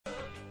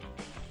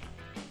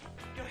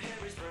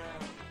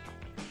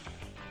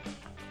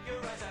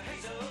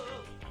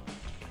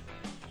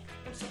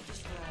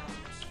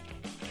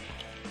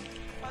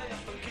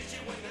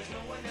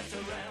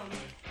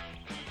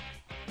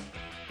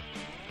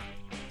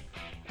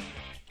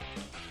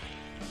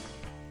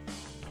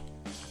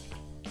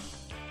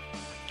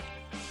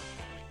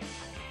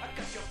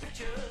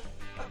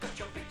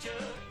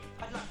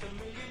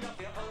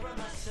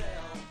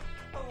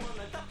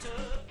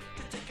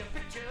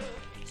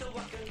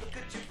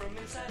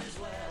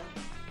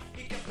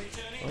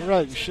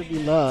Alright, we should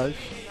be live.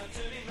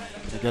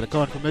 Can I get a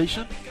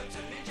confirmation?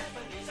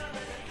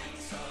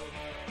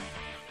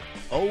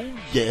 Oh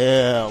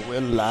yeah,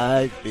 we're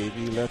live,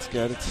 baby. Let's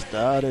get it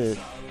started.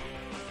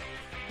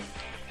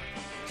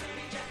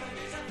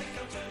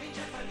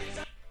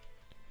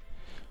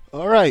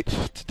 Alright,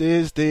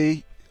 today's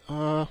day,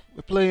 we're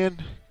playing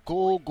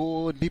Gro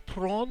Gro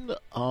Nipron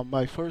on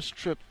my first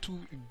trip to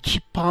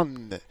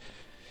Japan.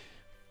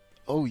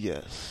 Oh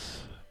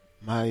yes,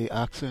 my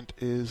accent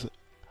is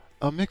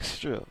a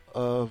mixture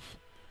of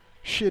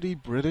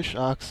shitty British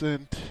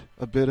accent,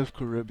 a bit of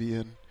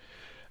Caribbean,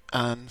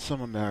 and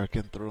some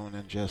American thrown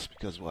in just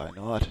because why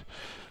not.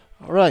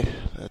 Alright,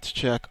 let's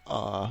check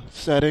our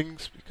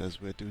settings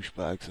because we're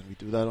douchebags and we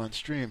do that on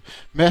stream.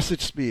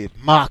 Message speed,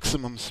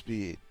 maximum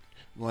speed.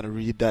 We want to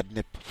read that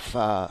nip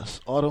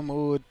fast. Auto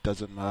mode,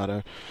 doesn't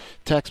matter.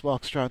 Text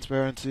box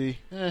transparency,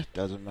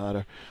 doesn't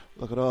matter.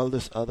 Look at all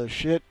this other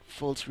shit.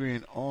 Full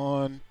screen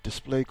on,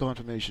 display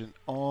confirmation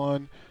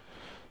on.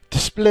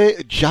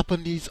 Display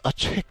Japanese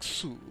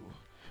acheksu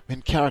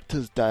when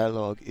characters'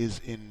 dialogue is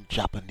in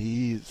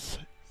Japanese.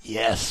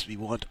 Yes, we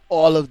want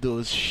all of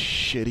those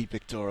shitty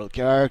pictorial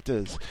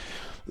characters.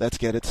 Let's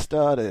get it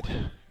started.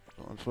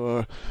 Going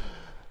for...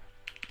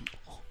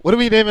 What are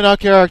we naming our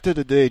character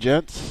today,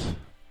 gents?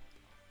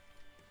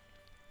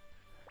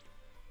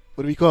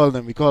 What do we call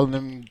them? We call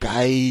them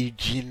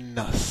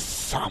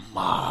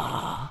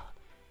Gaijin-sama.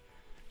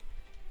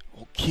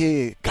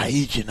 Okay,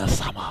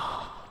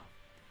 Gaijin-sama.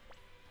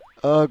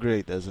 Oh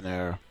great, there's an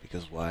error,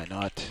 because why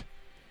not?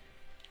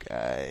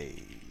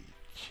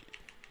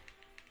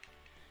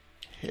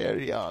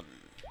 Harry-on.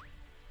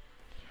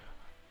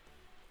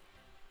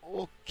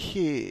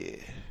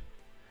 Okay.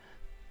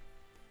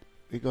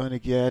 We're going to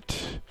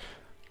get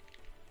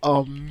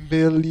 $1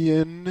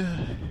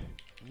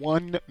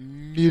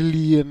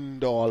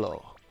 million.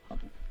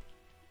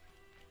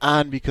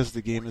 And because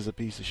the game is a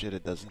piece of shit,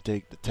 it doesn't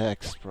take the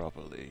text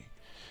properly.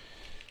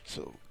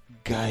 So,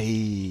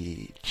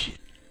 Gaijin.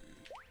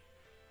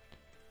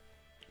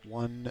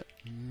 $1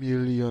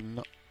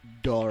 million.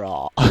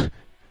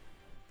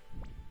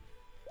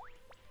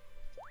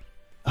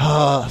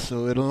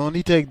 So it'll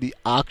only take the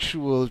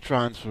actual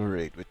transfer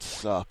rate, which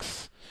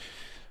sucks.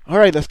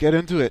 Alright, let's get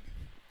into it.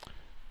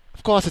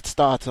 Of course it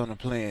starts on a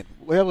plane.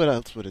 Where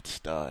else would it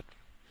start?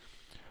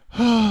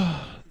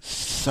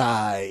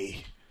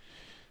 Sigh.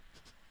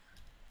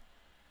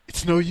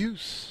 It's no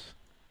use.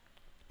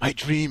 My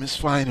dream is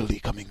finally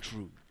coming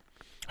true.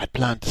 I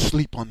planned to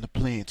sleep on the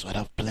plane so I'd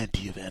have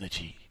plenty of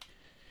energy.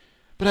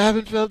 But I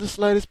haven't felt the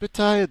slightest bit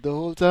tired the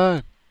whole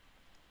time.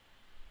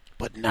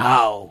 But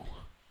now,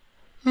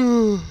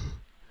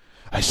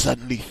 I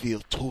suddenly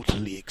feel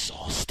totally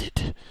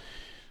exhausted.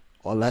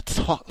 All that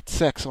hot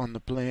sex on the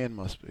plane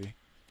must be.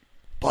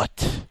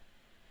 But,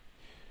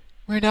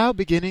 we're now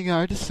beginning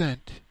our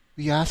descent.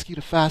 We ask you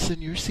to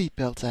fasten your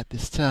seatbelts at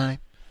this time.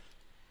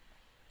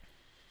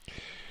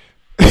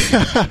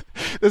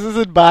 This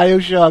isn't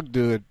BioShock,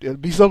 dude.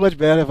 It'd be so much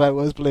better if I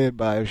was playing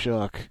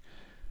BioShock.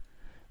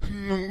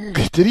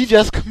 Did he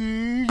just...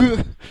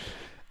 I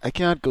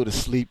can't go to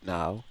sleep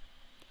now.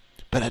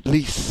 But at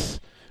least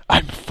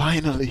I'm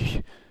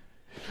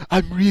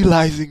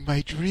realizing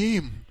my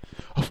dream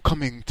of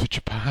coming to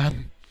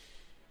Japan.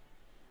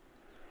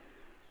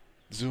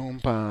 Zoom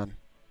pan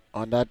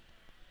on that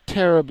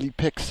terribly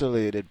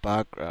pixelated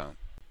background.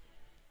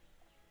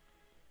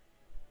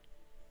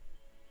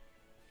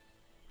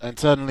 And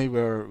suddenly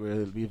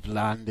we've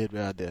landed, we're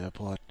at the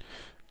airport. ...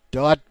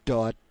 I'm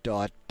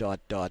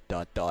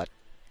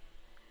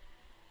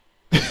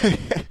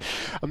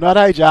not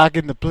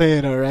hijacking the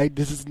plane, alright?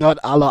 This is not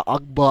Allah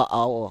Akbar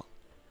hour.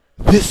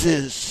 This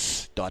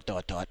is ... That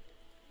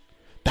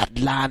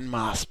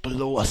landmass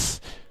below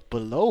us.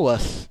 Below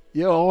us?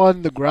 You're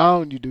on the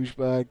ground, you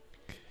douchebag.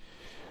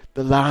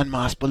 The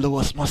landmass below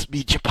us must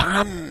be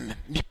Japan.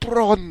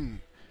 Nipron.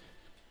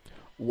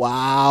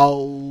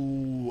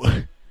 Wow.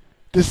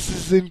 This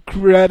is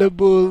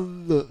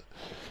incredible.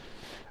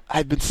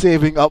 I've been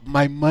saving up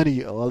my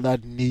money, all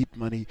that neat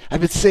money.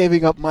 I've been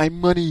saving up my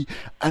money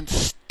and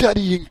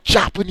studying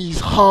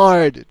Japanese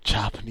hard.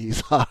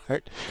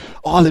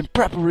 All in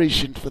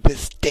preparation for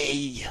this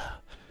day.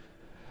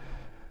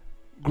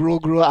 Gro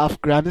Gro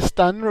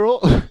Afghanistan, bro.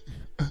 So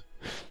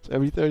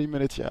every 30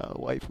 minutes,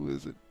 wife, who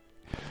is it?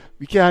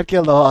 We can't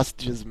kill the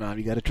hostages, man.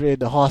 We gotta trade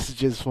the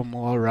hostages for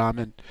more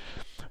ramen.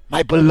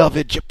 My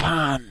beloved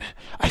Japan.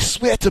 I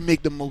swear to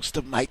make the most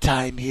of my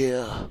time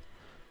here.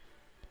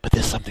 But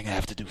there's something I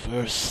have to do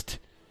first.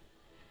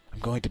 I'm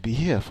going to be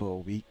here for a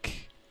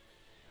week.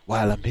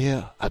 While I'm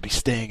here, I'll be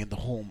staying in the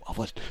home of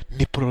a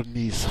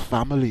Nipronese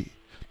family.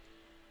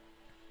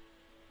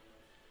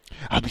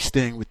 I'll be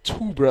staying with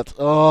two brothers.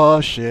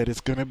 Oh shit,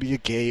 it's gonna be a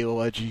gay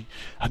orgy.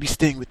 I'll be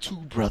staying with two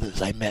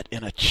brothers I met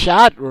in a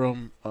chat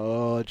room.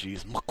 Oh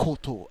jeez,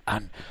 Makoto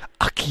and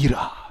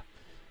Akira.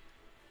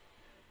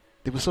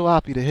 They were so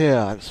happy to hear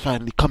I was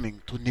finally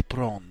coming to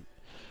Nipron.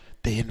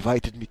 They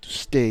invited me to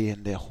stay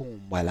in their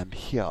home while I'm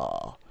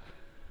here.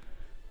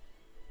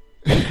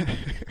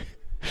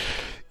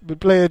 Been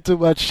playing too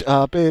much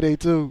Payday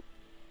 2.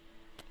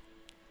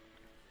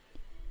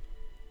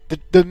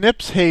 The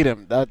Nips hate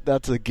him.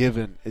 That's a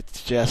given.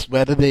 It's just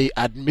whether they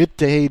admit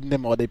to hating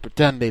him or they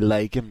pretend they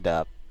like him.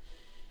 That.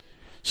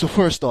 So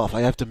first off,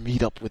 I have to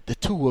meet up with the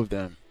two of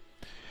them.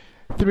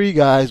 3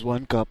 guys,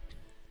 1 cup.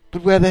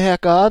 But where the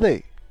heck are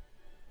they?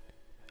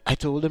 I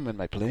told them when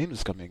my plane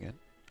was coming in.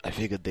 I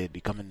figured they'd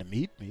be coming to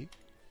meet me.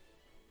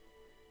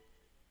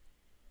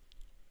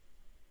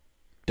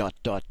 Dot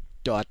dot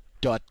dot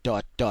dot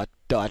dot dot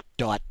dot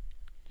dot.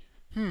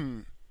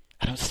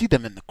 I don't see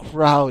them in the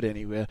crowd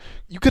anywhere.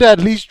 You could at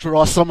least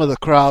draw some of the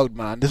crowd,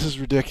 man. This is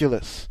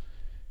ridiculous.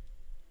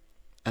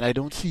 And I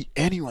don't see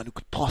anyone who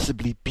could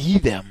possibly be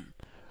them.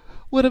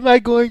 What am I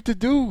going to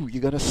do?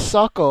 You're going to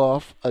suck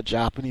off a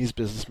Japanese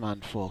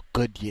businessman for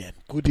good yen.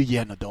 Good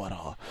yen a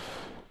dollar.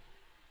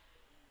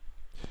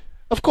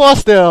 Of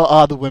course there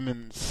are the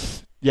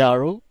women's.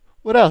 Yaro.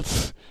 What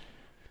else?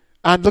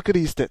 And look at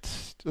these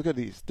tits. Look at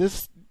these.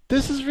 This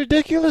is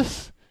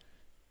ridiculous.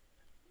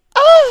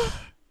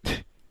 Ah!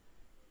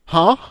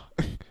 Huh?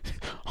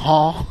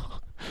 Huh?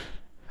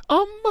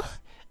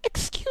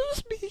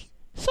 Excuse me.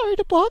 Sorry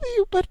to bother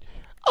you, but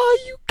are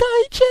you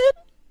Gaijin?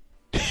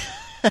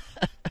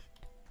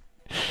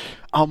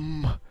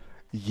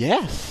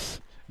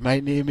 Yes. My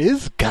name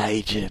is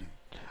Gaijin.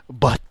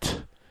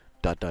 But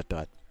dot dot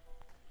dot.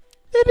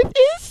 Then it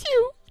is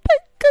you.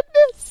 Thank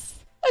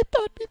goodness. I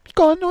thought we'd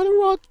gone on the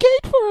wrong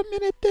gate for a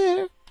minute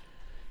there.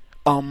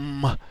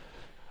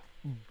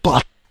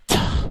 But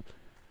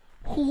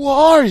who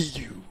are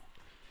you?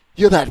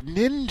 You're that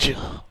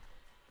ninja.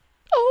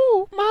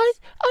 Oh,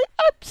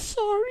 I'm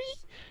sorry.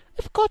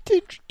 I forgot to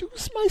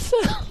introduce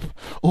myself.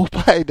 Oh,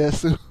 bye,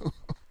 Desu.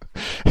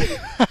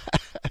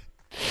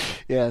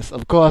 Yes,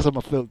 of course I'm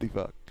a filthy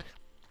fuck.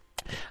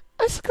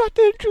 I forgot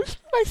to introduce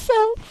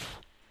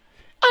myself.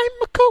 I'm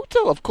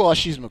Makoto. Of course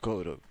she's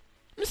Makoto.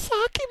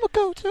 Misaki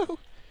Makoto.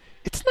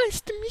 It's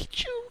nice to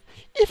meet you,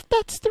 if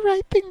that's the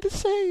right thing to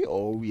say.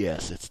 Oh,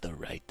 yes, it's the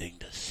right thing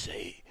to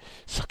say.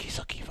 Sucky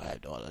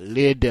 $5.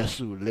 Le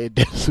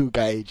desu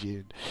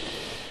gaijin.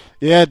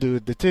 Yeah,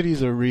 dude, the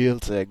titties are real,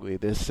 Segway.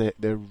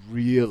 They're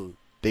real.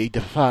 They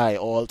defy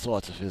all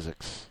sorts of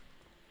physics.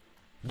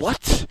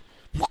 What?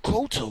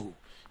 Makoto?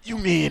 You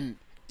mean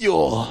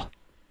you're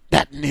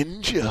that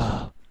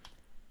ninja?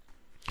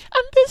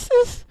 And this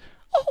is...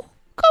 Oh,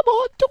 come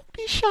on, don't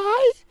be shy.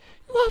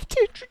 You have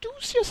to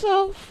introduce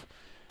yourself.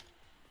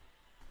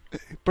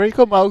 Break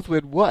her mouth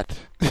with what?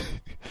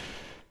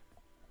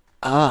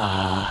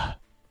 Ah...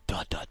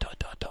 Dot dot dot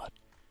dot dot.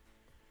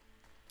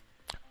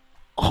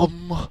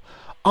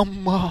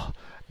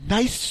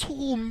 Nice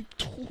to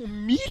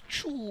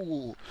meet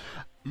you.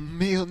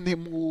 My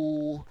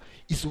name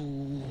is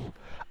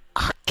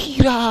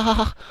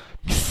Akira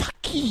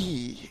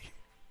Misaki.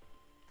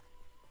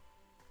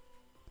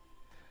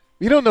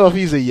 We don't know if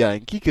he's a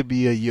Yankee. He could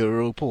be a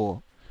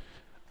Europo.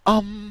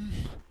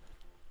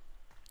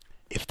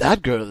 If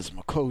that girl is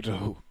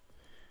Makoto,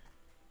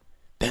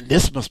 then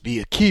this must be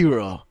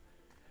Akira.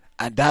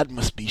 And that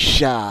must be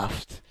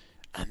Shaft.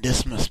 And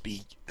this must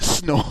be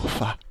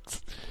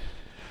Snowfax.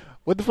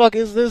 What the fuck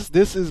is this?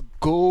 This is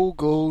Gro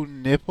Gro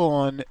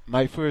Nipron,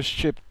 my first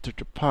trip to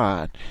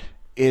Japan.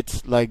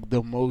 It's like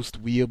the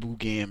most weeaboo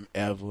game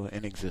ever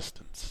in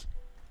existence.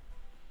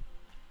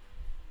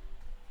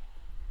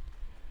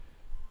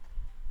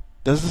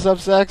 Does this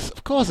have sex?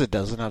 Of course it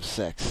doesn't have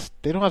sex.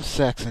 They don't have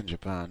sex in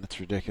Japan.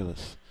 That's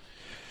ridiculous.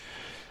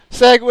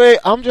 Segway,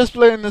 I'm just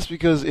playing this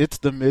because it's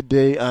the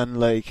midday and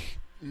like...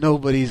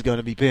 nobody's going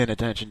to be paying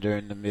attention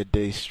during the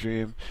midday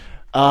stream.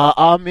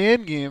 Our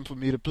main game for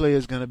me to play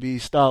is going to be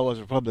Star Wars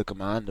Republic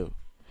Commando.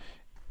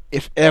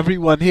 If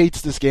everyone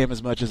hates this game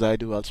as much as I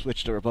do, I'll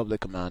switch to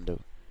Republic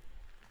Commando.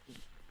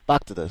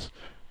 Back to this.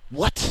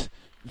 What?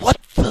 What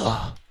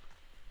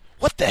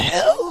the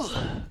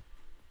hell?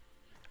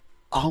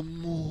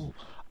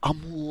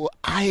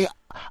 I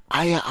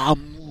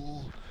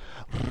am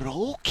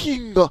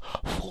looking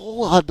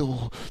forward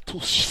to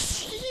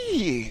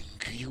seeing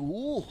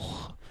you.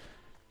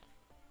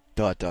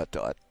 Dot dot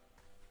dot.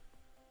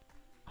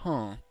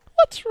 Huh.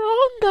 What's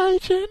wrong,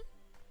 Gaijin?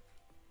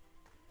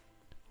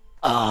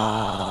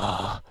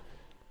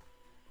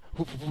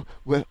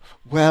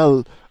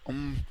 Well,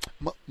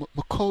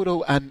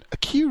 Makoto and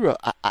Akira,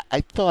 I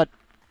thought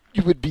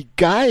you would be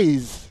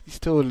guys. He's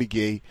totally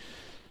gay.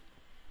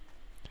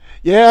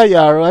 Yeah,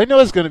 Yaro, I know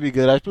it's going to be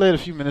good. I played a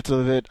few minutes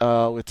of it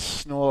with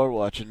Snore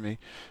watching me.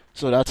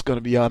 So that's going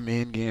to be our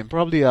main game.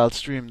 Probably I'll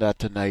stream that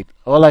tonight.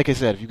 Or like I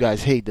said, if you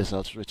guys hate this,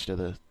 I'll switch to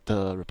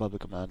the Republic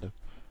Commander.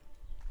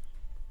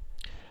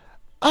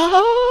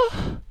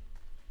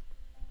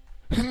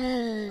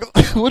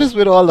 What is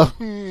with all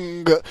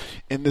the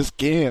in this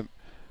game?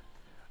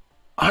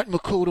 Aren't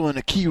Makoto and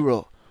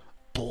Akira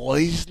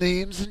boys'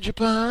 names in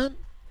Japan?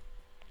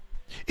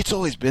 It's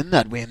always been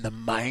that way in the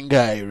manga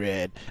I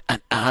read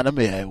and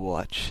anime I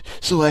watch.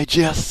 So I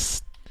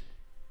just...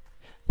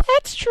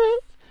 That's true.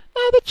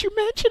 Now that you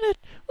mention it,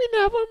 we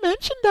never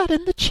mentioned that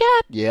in the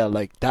chat. Yeah,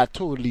 like that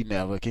totally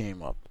never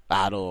came up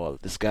at all.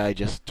 This guy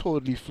just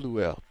totally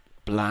flew out,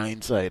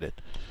 blindsided.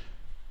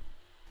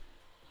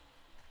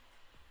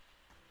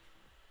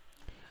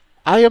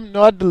 I am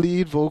not the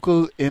lead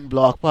vocal in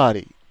Block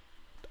Party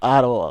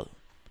at all.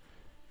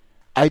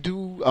 I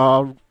do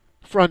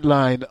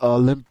frontline a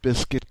Limp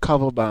Bizkit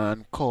cover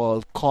band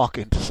called Cock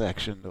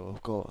Intersection, though,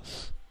 of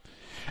course.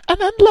 And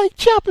unlike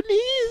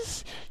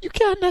Japanese, you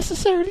can't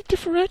necessarily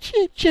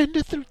differentiate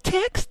gender through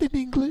text in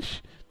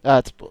English.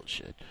 That's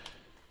bullshit. ...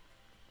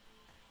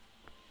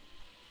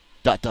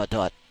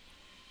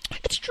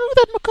 It's true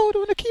that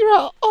Makoto and Akira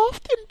are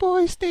often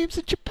boys' names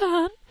in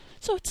Japan,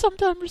 so it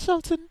sometimes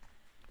results in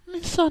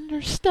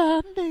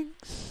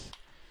misunderstandings.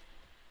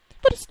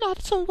 But it's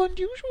not so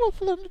unusual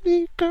for them to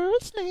be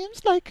girls'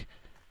 names like,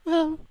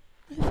 well,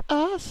 with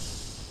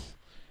us. ...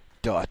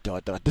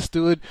 This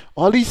dude,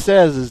 all he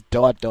says is ...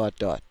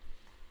 It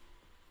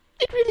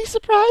really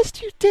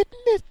surprised you,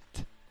 didn't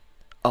it?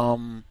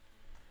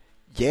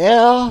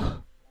 Yeah.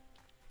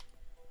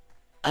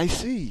 I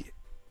see.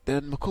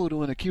 Then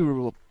Makoto and Akira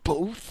were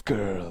both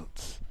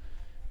girls.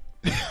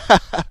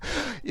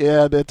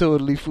 Yeah, they're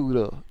totally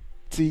Fudo.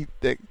 See,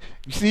 you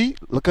see?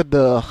 Look at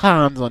the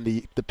hands on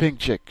the pink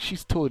chick.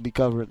 She's totally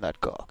covering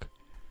that cock.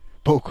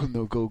 Boku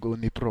no Go Go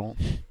Nipron.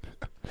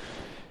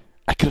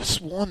 I could have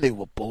sworn they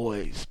were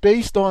boys.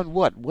 Based on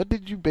what? What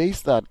did you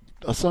base that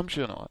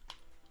assumption on?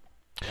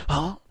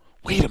 Huh?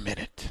 Wait a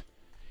minute.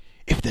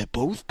 If they're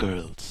both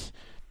girls,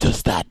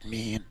 does that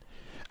mean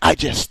I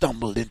just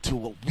stumbled into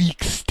a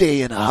week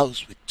stay in a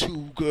house with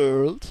two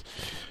girls? ...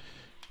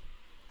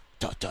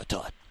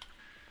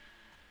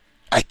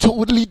 I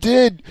totally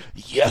did.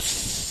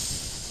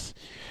 Yes.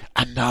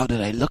 And now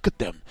that I look at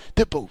them,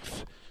 they're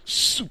both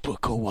super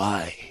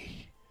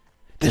kawaii.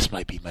 This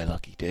might be my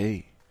lucky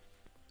day.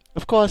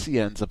 Of course he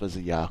ends up as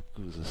a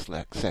Yakuza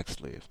sex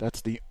slave.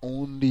 That's the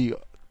only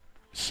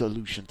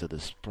solution to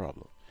this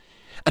problem.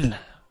 And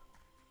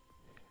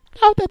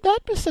now that that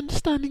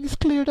misunderstanding is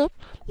cleared up,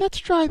 let's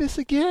try this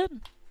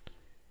again.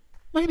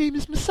 My name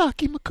is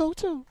Masaki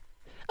Makoto.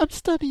 I'm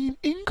studying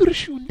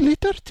English and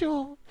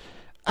literature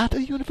at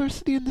a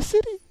university in the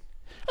city.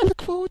 I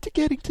look forward to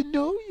getting to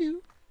know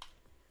you.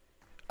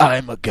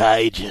 I'm a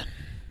gaijin.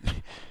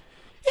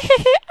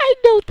 I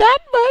know that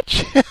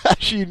much.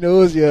 She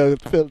knows you're a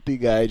filthy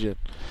gaijin.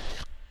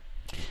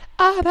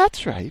 Ah,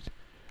 that's right.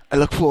 I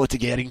look forward to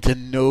getting to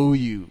know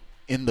you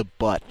in the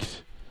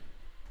butt.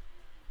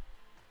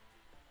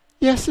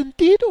 Yes,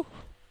 indeed.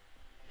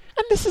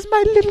 And this is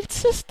my little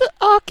sister,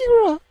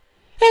 Akira.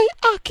 Hey,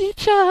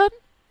 Aki-chan.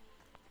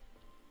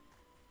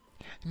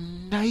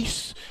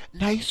 Nice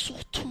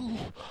to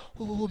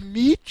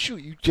meet you.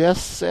 You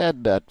just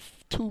said that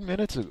 2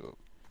 minutes ago.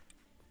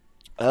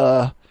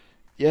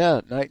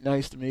 Yeah,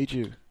 nice to meet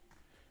you.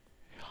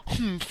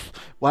 Humph.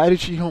 Why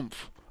did she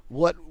humph?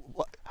 What?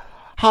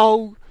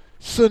 How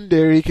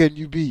tsundere can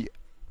you be?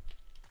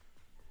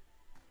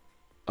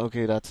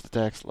 Okay, that's the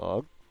text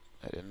log.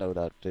 I didn't know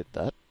that did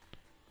that.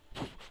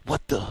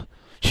 What the?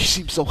 She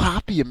seemed so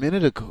happy a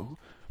minute ago.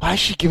 Why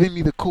is she giving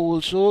me the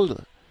cold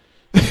shoulder?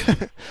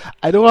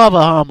 I don't have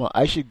a hammer.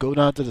 I should go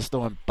down to the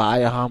store and buy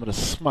a hammer to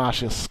smash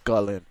her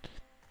skull in.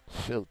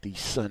 Filthy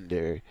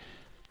tsundere.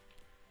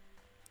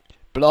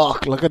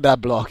 Block. Look at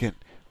that blocking.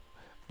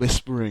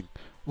 Whispering.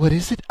 What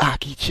is it,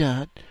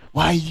 Aki-chan?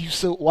 Why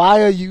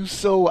are you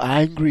so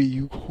angry,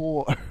 you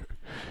whore?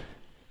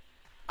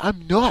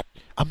 I'm not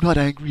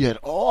angry at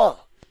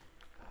all.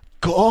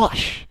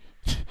 Gosh.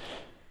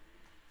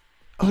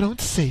 Oh,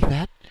 don't say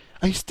that.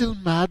 Are you still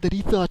mad that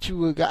he thought you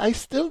were a guy? I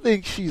still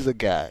think she's a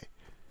guy.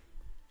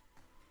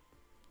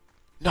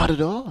 Not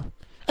at all.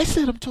 I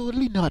said I'm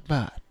totally not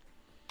mad.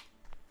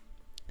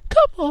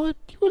 Come on,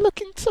 you were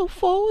looking so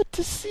forward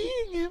to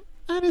seeing him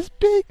and his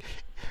big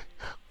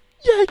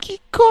Yankee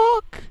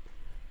cock.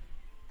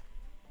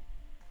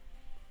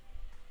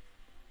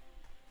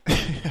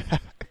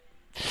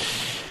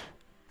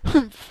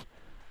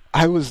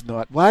 I was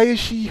not. Why is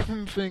she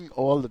humphing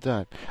all the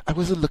time? I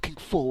wasn't looking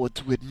forward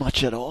to it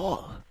much at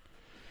all.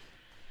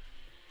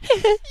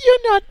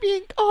 You're not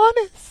being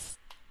honest.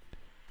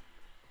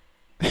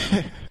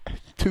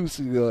 Too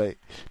sugoi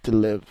to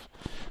live. ...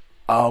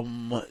 Oh,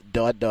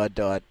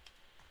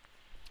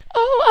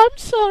 I'm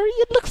sorry.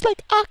 It looks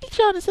like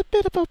Aki-chan is a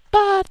bit of a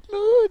bad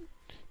mood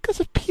because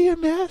of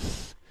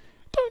PMS.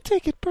 Don't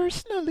take it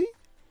personally.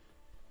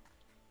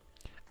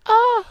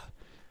 Ah.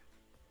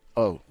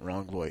 Oh,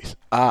 wrong voice.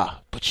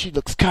 Ah, but she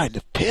looks kind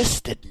of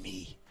pissed at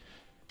me.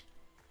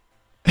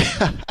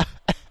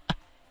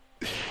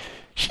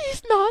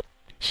 She's not.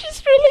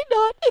 She's really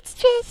not. It's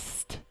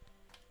just...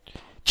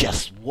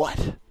 Just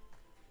what?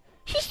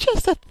 She's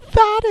just at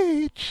that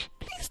age.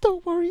 Please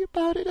don't worry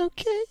about it,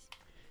 okay?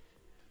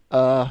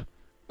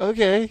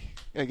 Okay.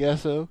 I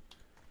guess so.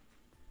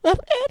 Well,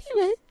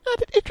 anyway, now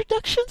that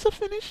introductions are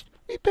finished,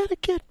 we better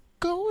get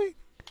going.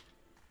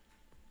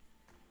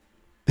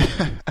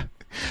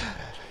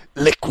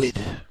 Liquid.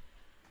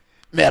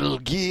 Metal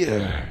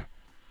Gear.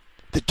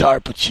 The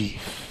DARPA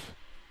chief.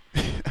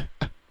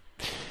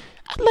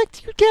 I'd like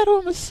to get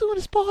home as soon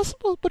as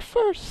possible, but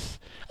first,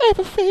 I have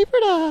a favor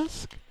to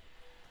ask.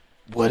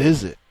 What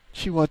is it?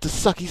 She wants to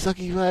sucky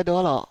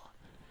 $5.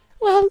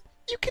 Well,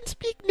 you can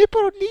speak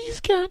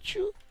Nipponese, can't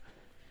you?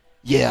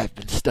 Yeah, I've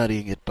been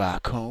studying it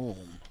back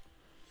home.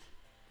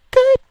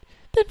 Good.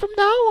 Then from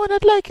now on,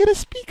 I'd like you to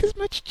speak as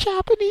much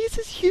Japanese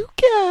as you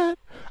can.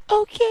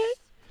 Okay?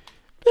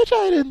 Bitch,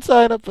 I didn't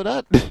sign up for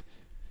that.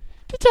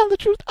 To tell the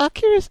truth,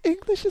 Akira's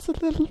English is a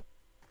little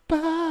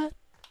bad.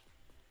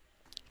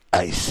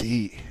 I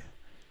see.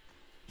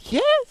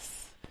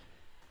 Yes.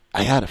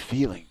 I had a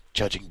feeling,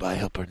 judging by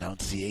her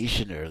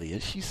pronunciation earlier,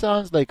 she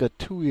sounds like a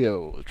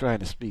 2-year-old trying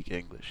to speak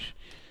English. ...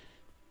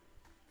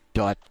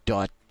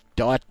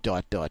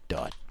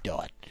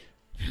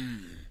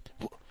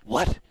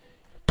 What?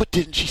 But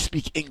didn't she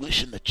speak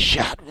English in the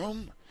chat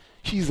room?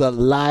 She's a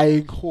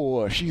lying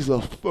whore. She's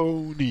a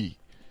phony.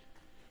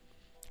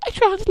 I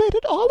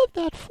translated all of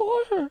that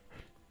for her.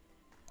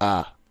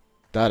 Ah,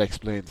 that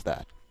explains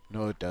that.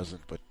 No, it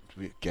doesn't, but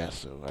we guess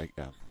so. I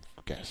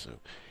guess so.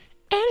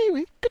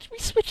 Anyway, could we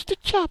switch to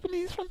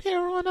Japanese from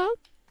here on out?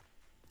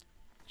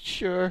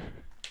 Sure,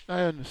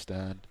 I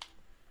understand.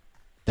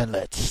 Then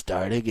let's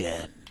start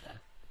again.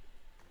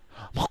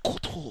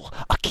 Makoto,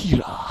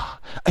 Akira,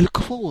 I look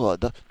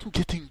forward to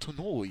getting to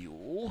know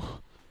you.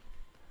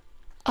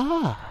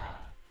 Ah.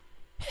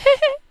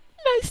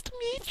 Nice to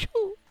meet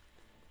you.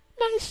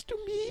 Nice to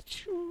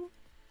meet you.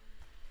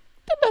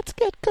 Then let's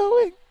get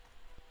going.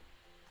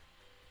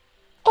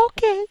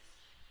 Okay.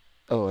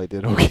 Oh, I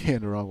did okay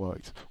in the wrong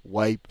voice.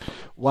 Wipe.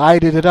 Why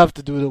did it have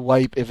to do the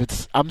wipe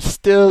if I'm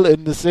still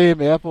in the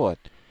same airport?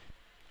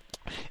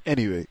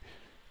 Anyway.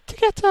 To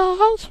get to our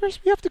house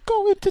first, we have to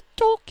go into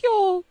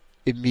Tokyo.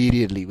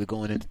 Immediately, we're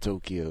going into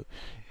Tokyo.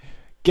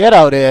 Get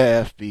out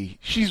there, FB.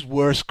 She's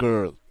worse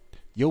girl.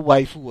 Your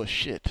waifu was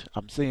shit.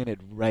 I'm saying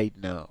it right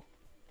now.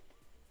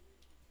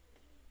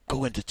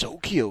 Go into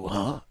Tokyo,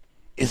 huh?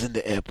 Isn't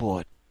the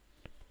airport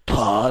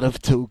part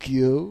of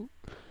Tokyo?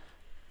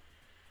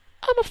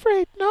 I'm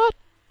afraid not.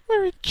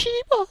 We're in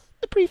Chiba,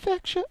 the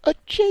prefecture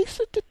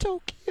adjacent to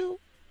Tokyo.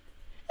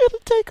 It'll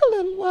take a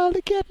little while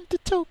to get into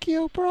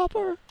Tokyo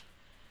proper.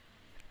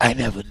 I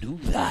never knew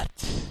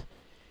that.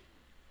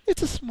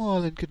 It's a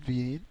small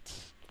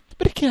inconvenience,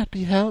 but it can't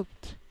be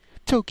helped.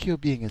 Tokyo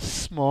being as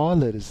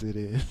small as it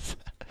is.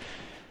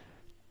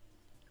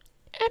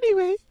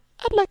 Anyway,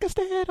 I'd like us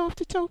to head off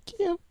to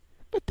Tokyo.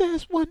 But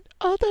there's one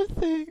other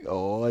thing.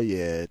 Oh,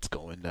 yeah, it's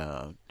going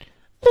down.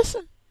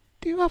 Listen,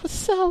 do you have a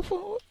cell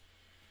phone?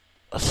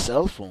 A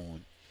cell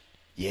phone?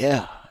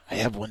 Yeah, I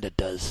have one that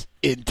does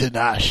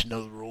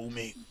international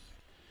roaming.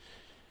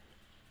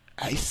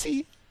 I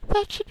see.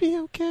 That should be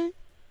okay.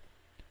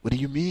 What do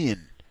you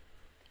mean,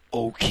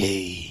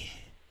 okay?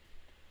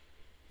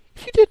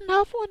 If you didn't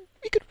have one,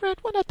 we could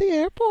rent one at the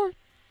airport.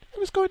 I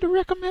was going to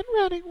recommend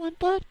renting one,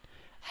 but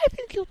I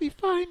think you'll be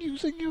fine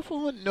using your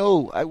phone.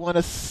 No, I want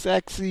a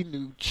sexy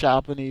new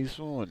Japanese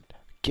phone.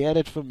 Get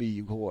it for me,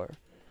 you whore.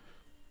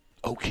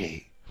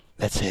 Okay,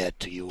 let's head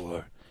to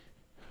your...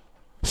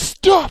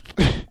 Stop!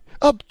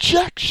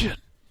 Objection!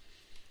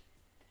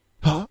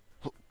 Huh?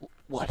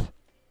 What?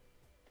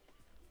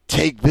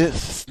 Take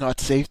this. It's not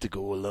safe to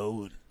go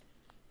alone.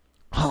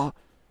 Huh?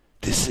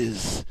 This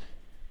is...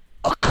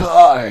 a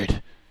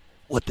card.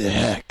 What the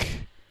heck?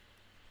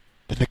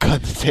 Then the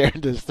gun's tear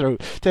into his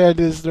throat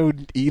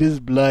and eat his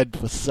blood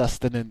for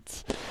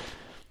sustenance.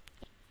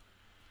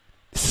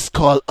 This is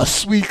called a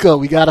Suica.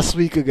 We got a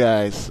Suica,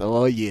 guys.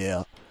 Oh,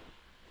 yeah.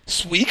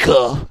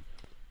 Suica?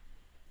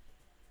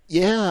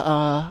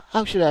 Yeah,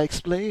 how should I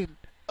explain?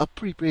 A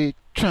prepaid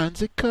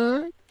transit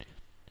card?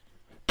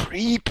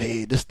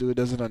 Prepaid? This dude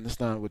doesn't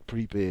understand what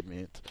prepaid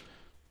means.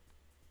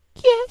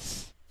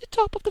 Yes, you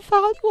top up the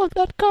value on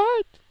that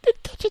card, then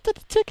touch it to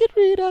the ticket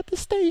reader at the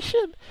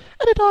station,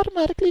 and it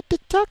automatically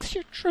deducts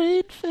your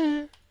train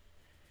fare.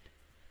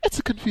 It's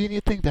a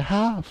convenient thing to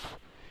have.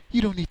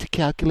 You don't need to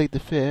calculate the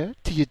fare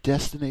to your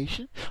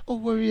destination or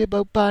worry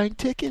about buying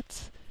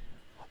tickets.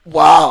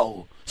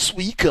 Wow,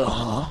 Suica,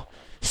 huh?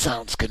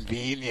 Sounds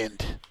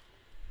convenient.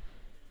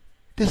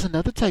 There's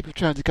another type of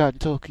transit card in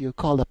Tokyo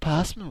called a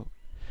Pasmo,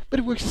 but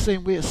it works the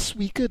same way a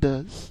Suica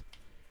does.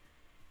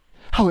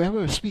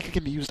 However, a Suica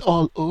can be used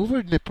all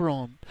over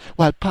Nippon,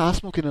 while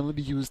Pasmo can only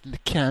be used in the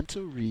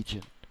Kanto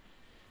region.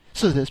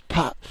 So there's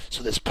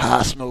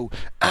Pasmo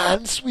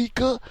and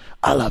Suica.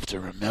 I'll have to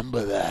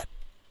remember that.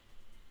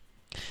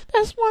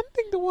 There's one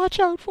thing to watch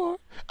out for.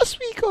 A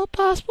Suica or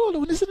Pasmo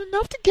alone isn't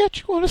enough to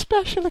get you on a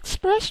special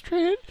express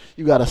train.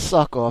 You gotta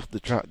suck off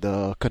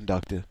the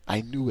conductor. I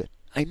knew it.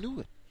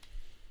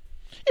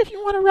 If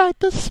you want to ride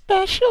the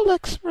special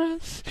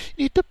express,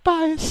 you need to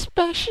buy a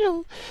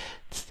special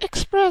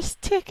express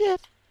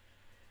ticket.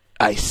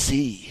 I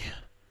see.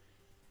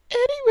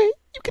 Anyway,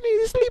 you can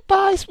easily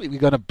buy Suica. We're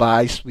gonna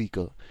buy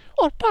Suica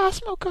or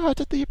Pasmo cards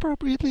at the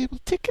appropriate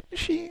labeled ticket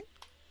machine.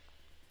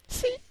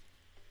 See?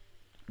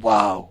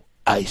 Wow,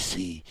 I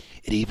see.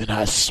 It even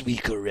has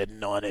Suica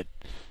written on it.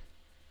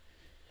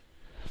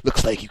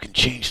 Looks like you can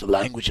change the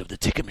language of the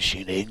ticket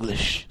machine to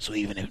English, so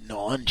even if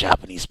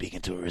non-Japanese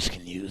speaking tourists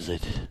can use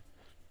it.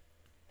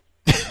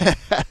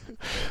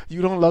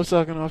 You don't love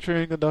sucking off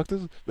train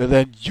conductors? Well,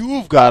 then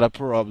you've got a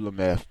problem,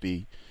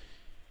 FB.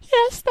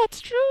 Yes,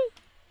 that's true.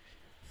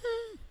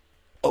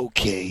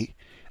 Okay,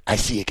 I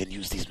see I can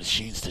use these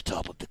machines to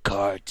top up the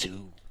car,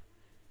 too.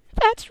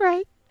 That's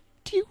right.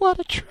 Do you want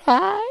to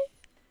try?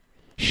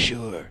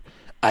 Sure,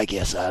 I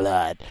guess I'll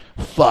add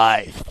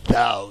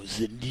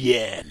 5,000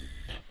 yen.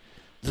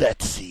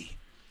 Let's see.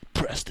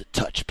 Press the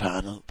touch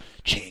panel,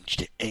 change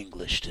to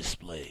English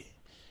display.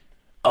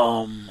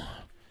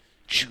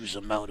 Choose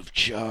amount of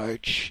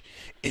charge,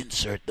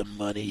 insert the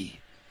money.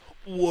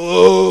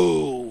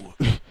 Whoa!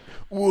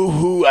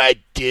 Woohoo, I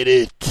did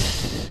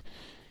it!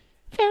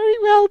 Very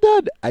well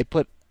done. I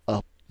put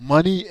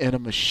money in a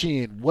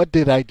machine. What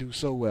did I do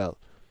so well?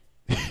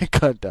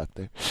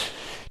 Conductor.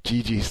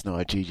 GG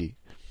snort, GG.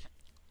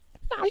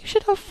 Now you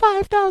should have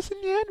 5,000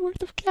 yen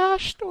worth of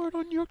cash stored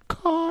on your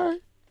car.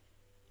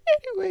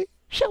 Anyway,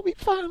 shall we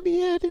finally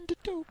head into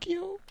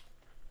Tokyo?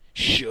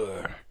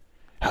 Sure.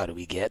 How do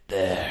we get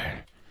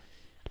there?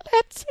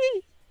 Let's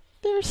see.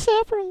 There are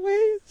several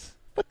ways,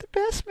 but the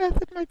best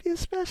method might be a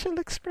special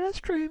express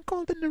train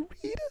called the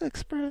Narita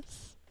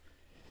Express.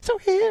 So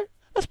here,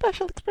 a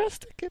special express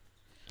ticket.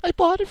 I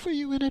bought it for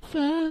you in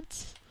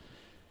advance.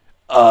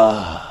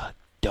 Dot.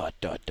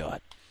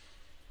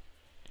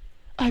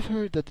 I've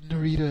heard that at the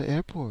Narita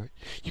Airport,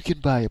 you can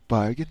buy a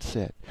bargain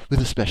set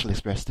with a special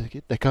express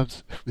ticket that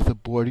comes with a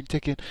boarding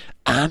ticket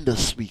and a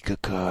Suica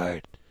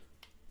card.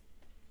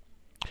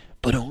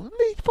 But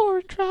only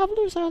foreign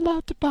travelers are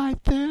allowed to buy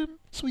them,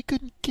 so we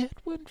couldn't get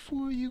one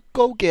for you.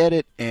 Go get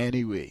it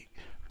anyway.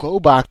 Go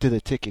back to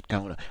the ticket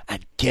counter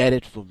and get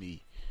it for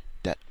me.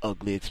 That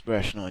ugly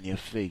expression on your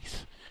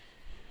face.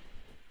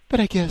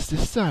 But I guess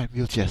this time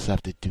you'll just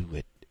have to do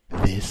it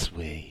this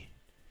way.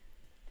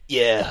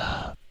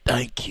 Yeah,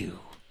 thank you.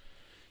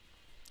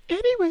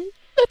 Anyway,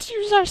 let's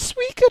use our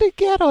Suica to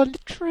get on the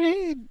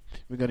train.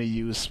 We're gonna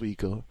use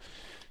Suica.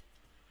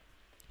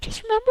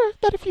 Just remember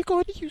that if you're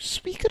going to use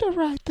Suica to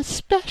ride the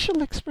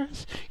Special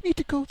Express, you need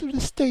to go through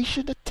the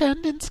station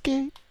attendance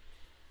gate.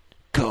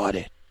 Got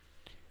it.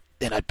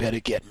 Then I'd better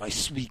get my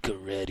Suica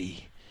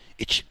ready.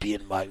 It should be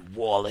in my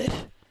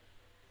wallet.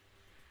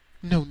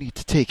 No need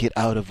to take it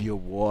out of your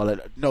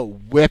wallet. No,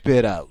 whip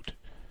it out.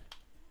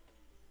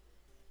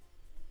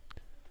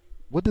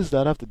 What does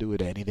that have to do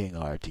with anything,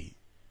 RT?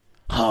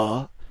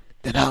 Huh?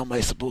 Then how am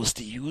I supposed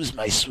to use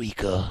my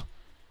Suica?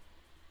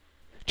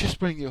 Just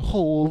bring your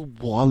whole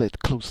wallet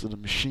close to the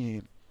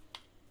machine.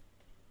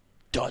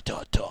 Dot.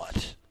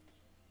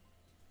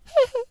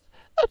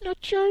 I'm not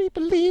sure he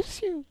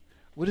believes you.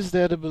 What is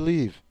there to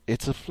believe?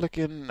 It's a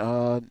flickin'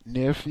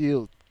 near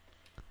field.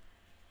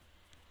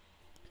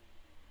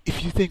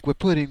 If you think we're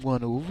putting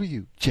one over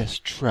you,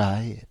 just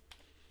try it.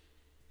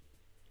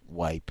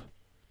 Wipe.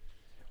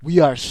 We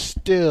are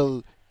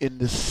still in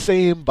the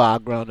same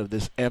background of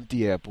this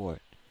empty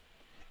airport.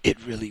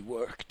 It really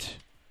worked.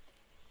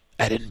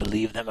 I didn't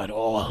believe them at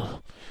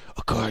all.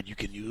 A card you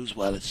can use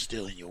while it's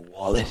still in your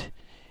wallet.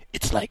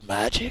 It's like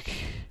magic.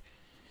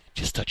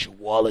 Just touch your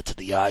wallet to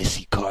the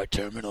IC card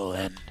terminal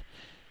and...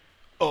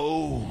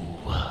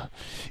 Oh,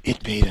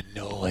 it made a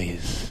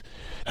noise.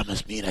 That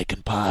must mean I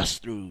can pass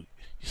through.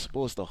 You're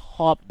supposed to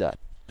hop that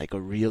like a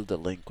real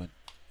delinquent.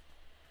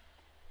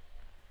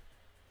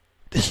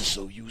 This is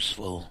so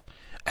useful.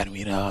 And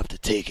we now have to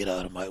take it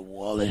out of my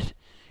wallet.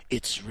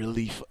 It's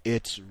really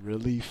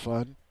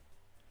fun.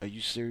 Are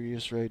you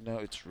serious right now?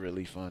 It's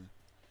really fun.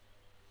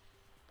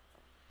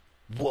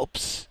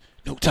 Whoops.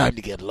 No time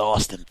to get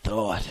lost in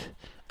thought.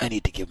 I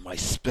need to give my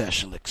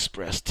special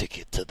express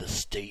ticket to the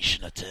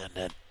station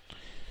attendant.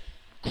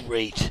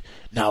 Great.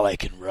 Now I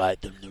can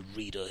ride the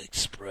Narita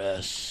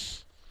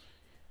Express.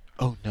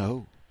 Oh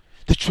no.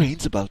 The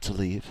train's about to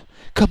leave.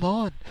 Come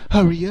on.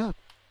 Hurry up.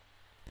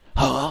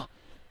 Huh?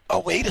 Oh,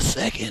 wait a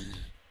second.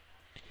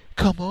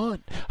 Come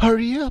on.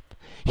 Hurry up.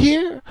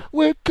 Here.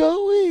 We're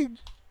going.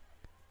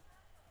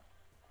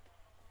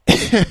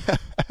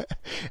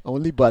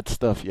 Only butt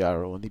stuff,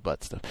 Yaro. Only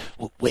butt stuff.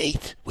 Well,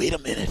 wait a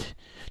minute.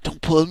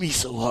 Don't pull me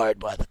so hard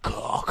by the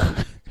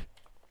cock.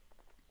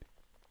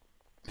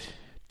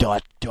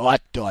 Dot.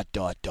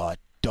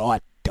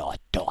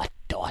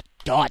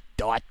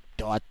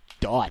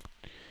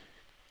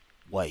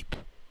 Wipe.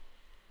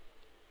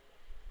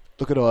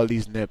 Look at all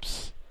these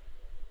nips.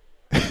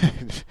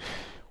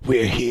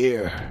 We're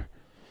here.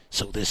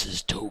 So this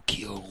is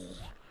Tokyo.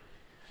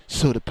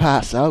 So to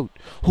pass out,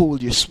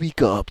 hold your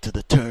Suica up to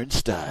the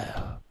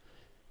turnstile.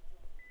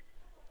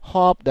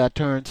 Hop that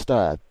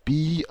turnstile.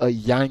 Be a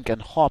yank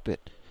and hop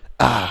it.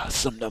 Ah,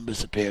 some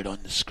numbers appeared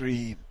on the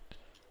screen.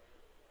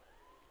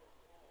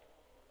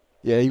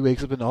 Yeah, he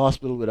wakes up in the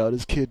hospital without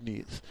his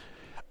kidneys.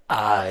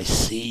 I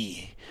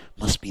see.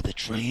 Must be the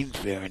train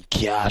fare and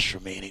cash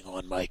remaining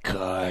on my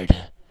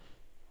card.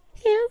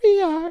 Here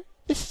we are.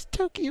 This is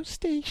Tokyo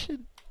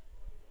Station.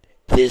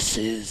 This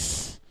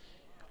is...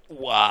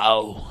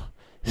 Wow.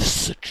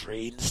 This is a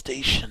train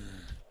station.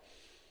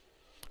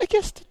 I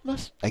guess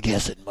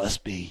it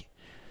must be.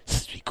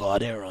 Since we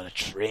got here on a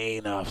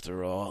train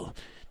after all.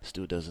 This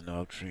dude doesn't know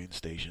how train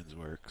stations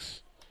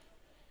works.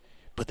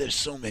 But there's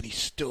so many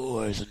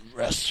stores and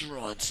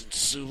restaurants and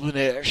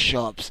souvenir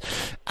shops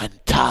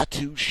and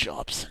tattoo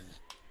shops, and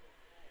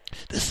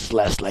this is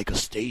less like a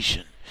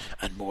station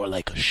and more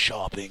like a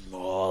shopping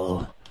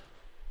mall.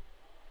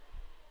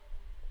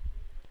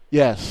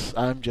 Yes,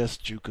 I'm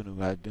just Jukunu.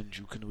 I've been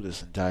Jukunu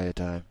this entire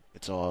time.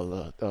 It's all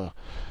a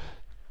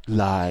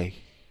lie.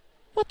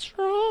 What's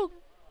wrong?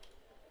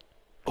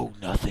 Oh,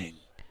 nothing.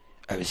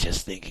 I was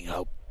just thinking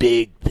how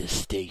big this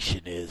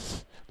station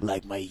is,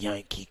 like my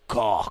Yankee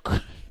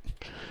cock.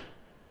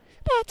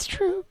 That's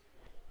true.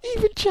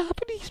 Even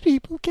Japanese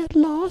people get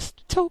lost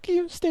in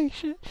Tokyo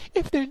Station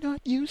if they're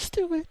not used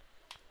to it.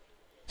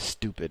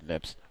 Stupid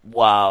Nips.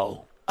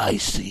 Wow, I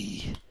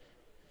see.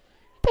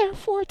 There are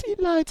 14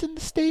 lines in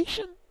the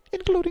station,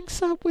 including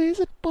subways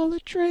and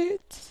bullet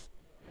trains.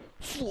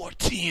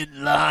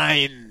 14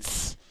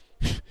 lines!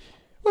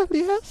 Well,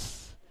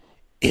 yes.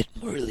 It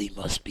really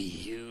must be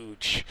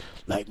huge,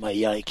 like my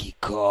Yankee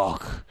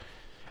cock.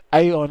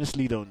 I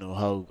honestly don't know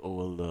how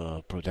old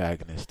the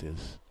protagonist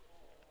is.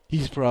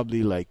 He's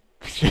probably like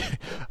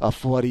a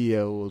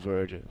 40-year-old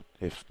virgin,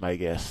 if my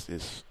guess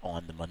is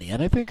on the money,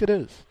 and I think it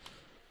is.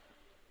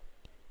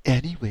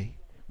 Anyway,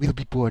 we'll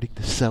be boarding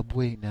the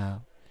subway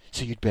now,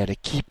 so you'd better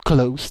keep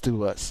close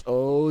to us.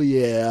 Oh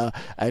yeah,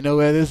 I know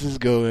where this is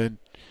going.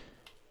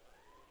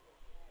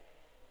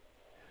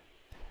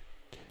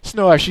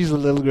 Snore, she's a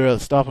little girl.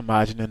 Stop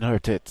imagining her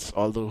tits,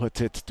 although her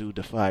tits do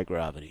defy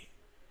gravity.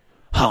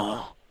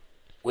 Huh?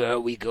 Where are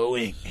we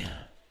going?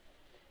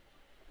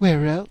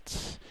 Where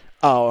else?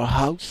 Our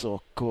house,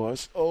 of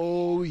course.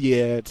 Oh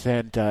yeah, it's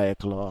hentai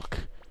o'clock.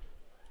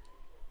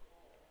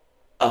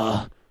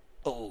 Oh,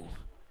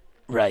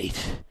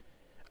 right.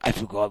 I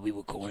forgot we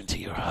were going to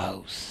your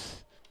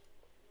house.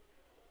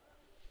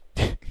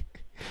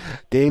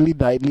 Daily,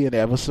 nightly, and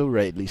ever so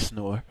rightly,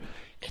 Snore.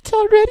 It's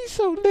already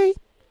so late.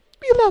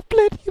 We'll have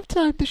plenty of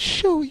time to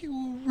show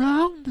you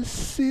around the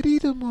city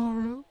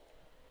tomorrow.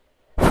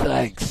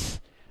 Thanks.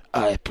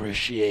 I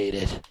appreciate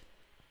it.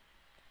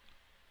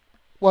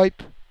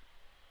 Wipe.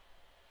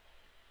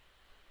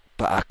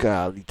 Back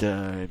alley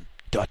time. ...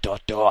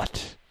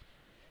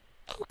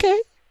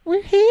 Okay,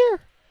 we're here.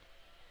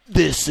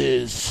 This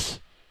is...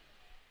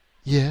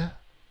 Yeah,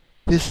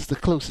 this is the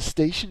closest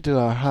station to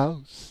our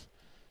house.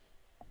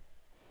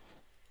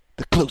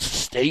 the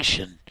closest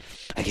station.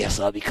 I guess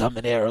I'll be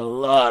coming here a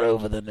lot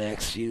over the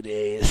next few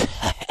days.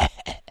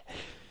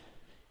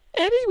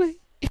 Anyway,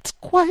 it's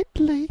quite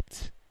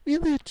late.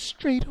 We'll head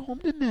straight home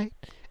tonight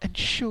and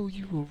show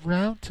you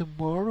around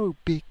tomorrow,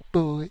 big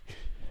boy.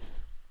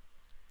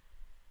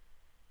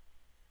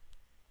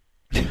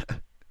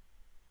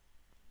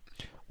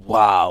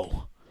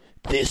 Wow,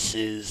 this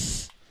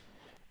is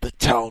the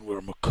town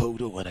where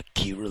Makoto and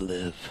Akira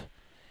live.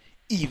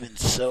 Even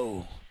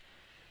so,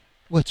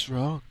 What's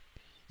wrong?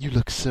 You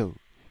look so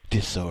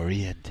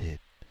disoriented.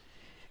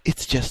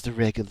 It's just a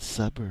regular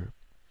suburb.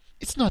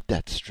 It's not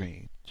that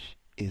strange,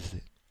 is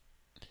it?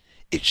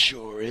 it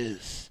sure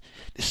is.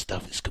 This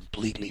stuff is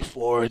completely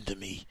foreign to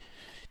me.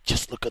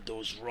 Just look at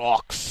those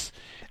rocks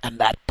and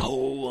that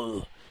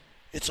pole.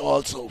 It's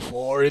all so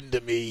foreign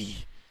to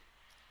me.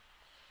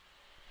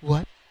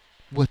 What?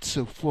 What's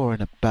so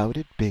foreign about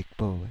it, big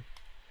boy?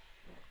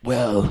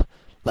 Well,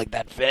 like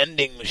that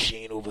vending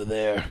machine over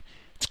there.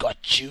 It's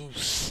got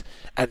juice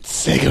and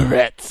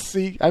cigarettes.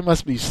 See, I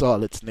must be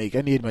Solid Snake.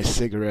 I need my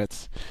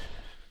cigarettes.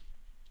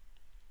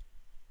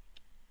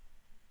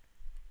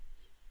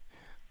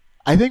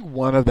 I think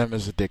one of them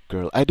is a dick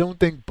girl. I don't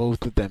think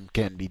both of them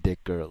can be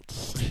dick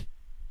girls.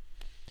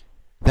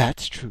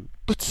 That's true.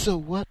 But so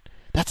what?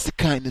 That's the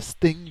kind of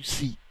thing you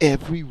see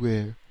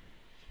everywhere.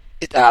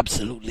 It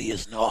absolutely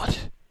is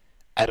not.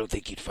 I don't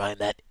think you'd find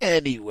that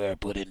anywhere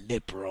but in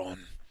Nipron.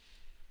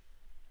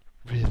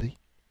 Really?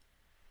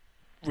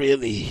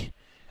 Really.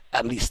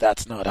 At least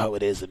that's not how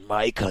it is in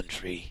my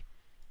country.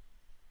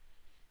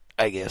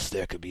 I guess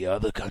there could be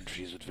other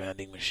countries with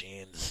vending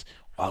machines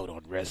out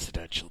on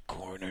residential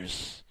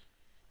corners.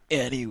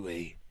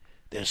 Anyway,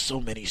 there's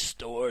so many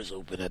stores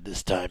open at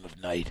this time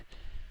of night.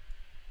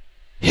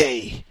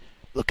 Hey,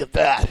 look at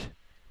that.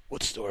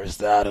 What store is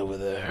that over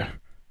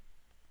there?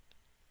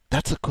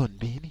 That's a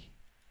konbini.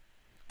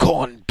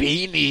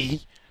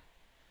 Konbini?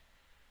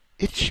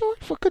 It's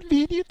short for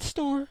convenience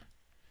store.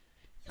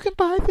 You can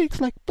buy things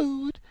like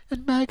food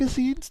and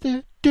magazines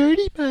there.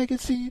 Dirty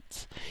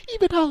magazines.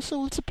 Even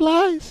household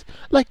supplies,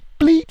 like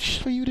bleach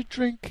for you to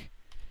drink.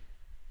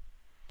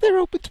 They're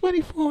open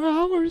 24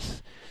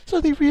 hours, so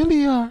they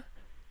really are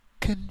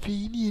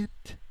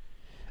convenient.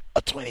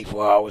 A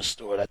 24-hour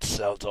store that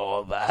sells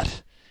all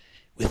that?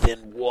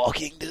 Within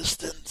walking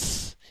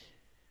distance?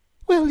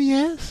 Well,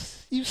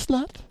 yes, you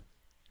slut.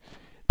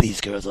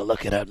 These girls are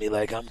looking at me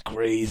like I'm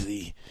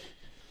crazy.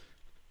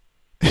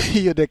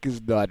 Your dick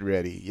is not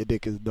ready. Your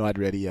dick is not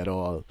ready at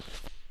all.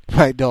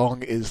 My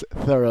dong is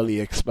thoroughly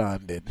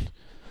expanded.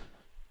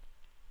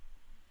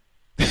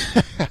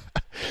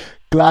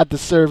 Glad to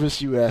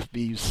service you,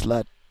 FB, you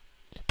slut.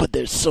 But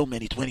there's so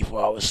many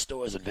 24-hour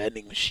stores and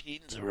vending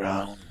machines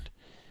around.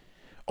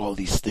 all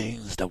these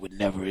things that would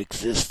never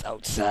exist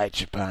outside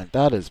Japan.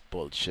 That is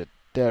bullshit.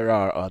 There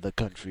are other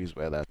countries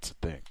where that's a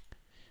thing.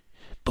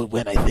 But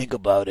when I think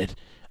about it,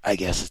 I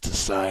guess it's a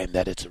sign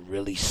that it's a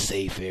really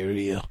safe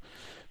area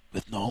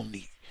with no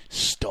only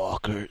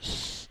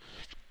stalkers.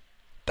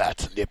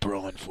 That's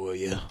Nipron for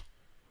you.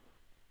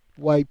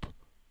 Wipe.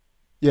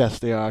 Yes,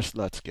 they are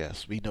sluts,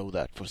 guess. We know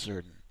that for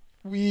certain.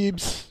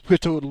 Weebs. We're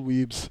total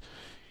weebs.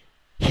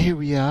 Here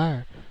we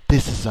are.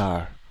 This is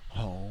our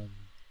home.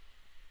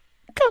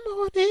 Come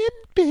on in,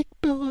 big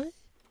boy.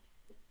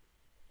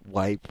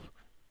 Wipe.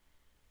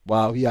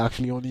 Wow, he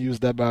actually only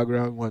used that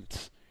background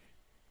once. ...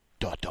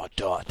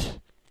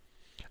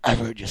 I've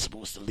heard you're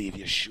supposed to leave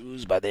your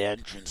shoes by the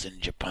entrance in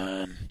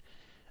Japan.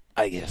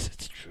 I guess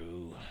it's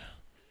true.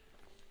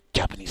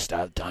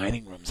 Japanese-style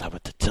dining rooms have a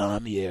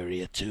tatami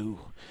area too.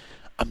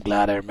 I'm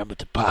glad I remembered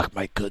to pack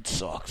my good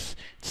socks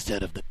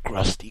instead of the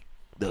crusty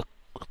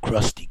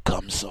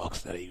cum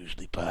socks that I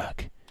usually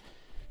pack.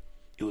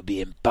 It would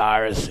be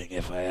embarrassing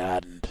if I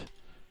hadn't.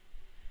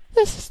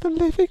 This is the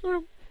living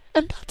room,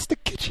 and that's the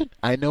kitchen.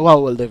 I know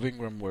how a living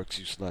room works,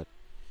 you slut.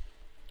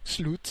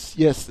 Sloots?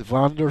 Yes,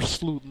 Van der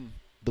Slooten.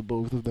 The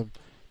both of them.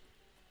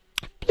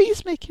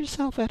 Please make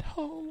yourself at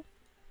home.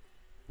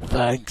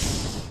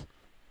 Thanks.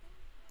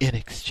 In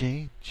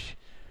exchange,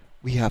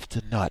 we have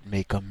to not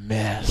make a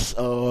mess.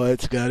 Oh,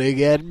 it's gonna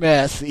get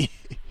messy.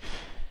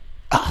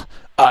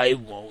 I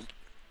won't.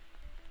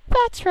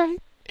 That's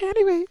right.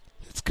 Anyway,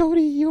 let's go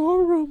to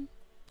your room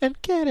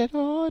and get it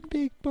on,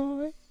 big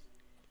boy.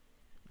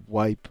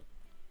 Wipe.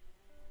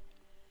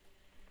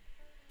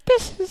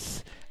 This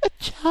is a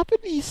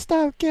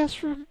Japanese-style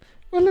guest room.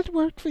 Will it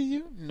work for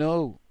you?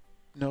 No,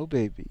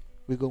 baby.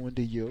 We're going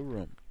to your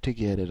room to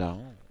get it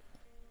on. ...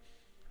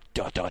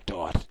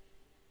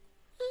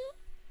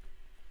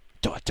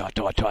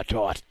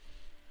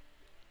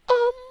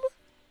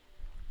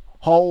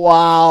 Oh,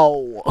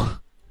 wow.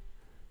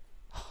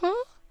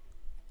 Huh?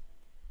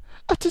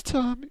 A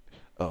tatami.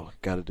 Oh,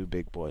 gotta do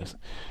big boys.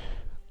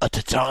 A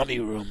tatami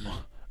room.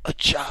 A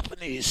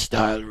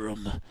Japanese-style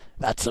room.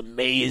 That's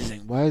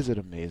amazing. Why is it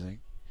amazing?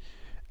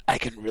 I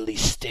can really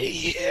stay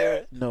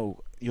here.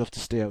 No, you have to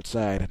stay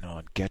outside and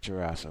on. Get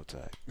your ass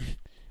outside.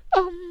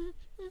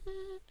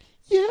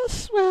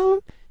 Yes,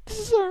 well, this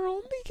is our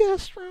only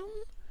guest room.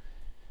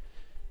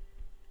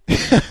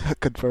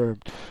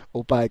 Confirmed.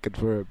 Opie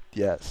confirmed.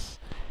 Yes.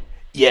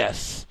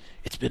 Yes,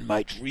 it's been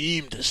my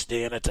dream to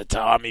stay in a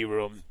tatami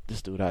room.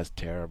 This dude has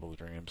terrible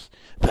dreams.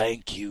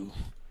 Thank you.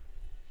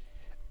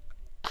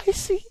 I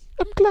see.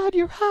 I'm glad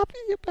you're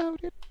happy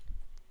about it.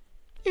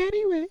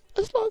 Anyway,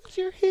 as long as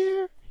you're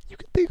here, you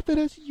can think of it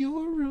as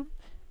your room.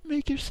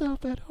 Make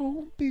yourself at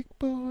home, big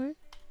boy.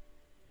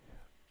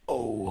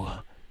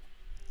 Oh,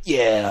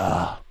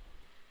 yeah.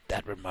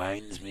 That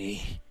reminds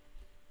me.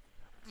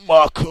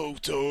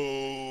 Makoto!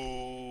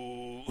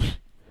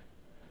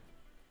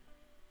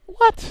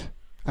 What?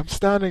 I'm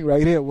standing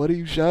right here. What are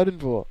you shouting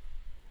for?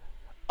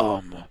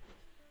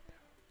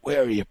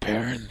 Where are your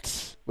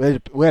parents? Where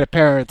the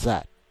parents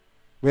at?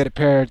 Where the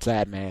parents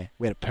at, man?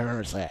 Where the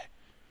parents at?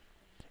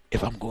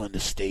 If I'm going to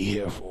stay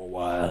here for a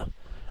while,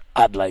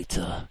 I'd like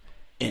to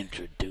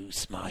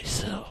introduce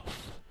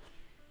myself.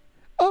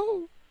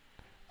 Oh,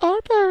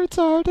 our parents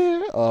are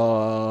there.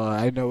 Oh,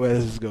 I know where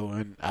this is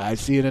going. I've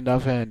seen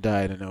enough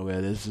hentai to know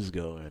where this is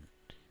going.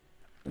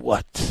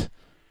 What? ...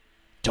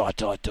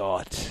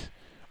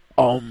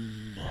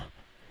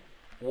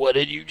 What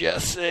did you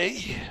just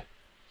say?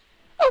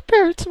 Our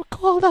parents were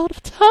called out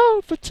of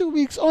town for 2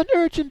 weeks on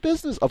urgent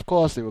business. Of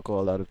course they were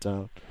called out of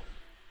town.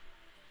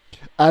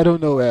 I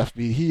don't know,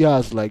 FB. He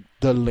has, like,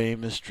 the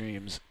lamest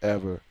dreams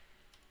ever.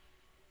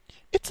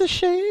 It's a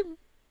shame.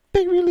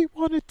 They really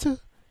wanted to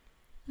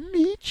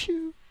meet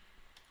you. ...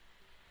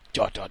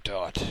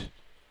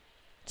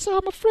 So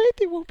I'm afraid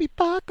they won't be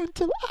back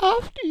until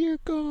after you're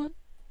gone.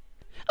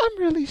 I'm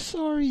really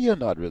sorry. You're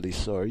not really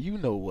sorry. You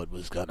know what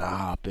was gonna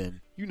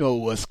happen. You know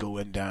what's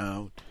going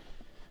down. ...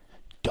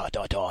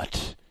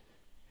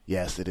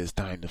 Yes, it is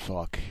time to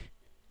fuck.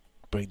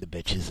 Bring the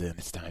bitches in.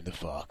 It's time to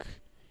fuck.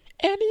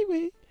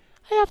 Anyway,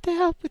 I have to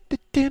help with the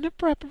dinner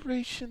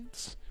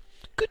preparations.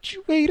 Could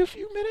you wait a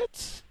few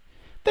minutes?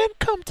 Then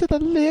come to the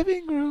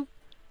living room.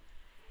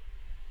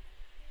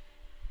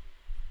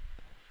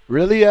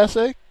 Really,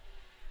 Essay?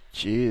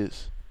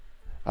 Jeez.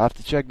 I have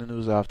to check the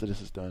news after this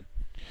is done.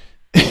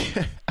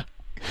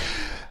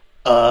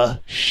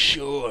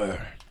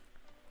 Sure. ...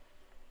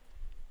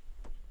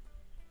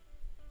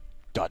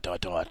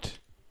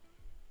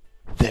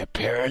 Their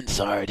parents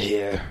aren't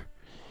here.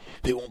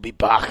 They won't be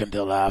back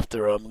until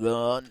after I'm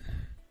gone.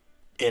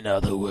 In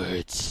other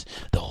words,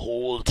 the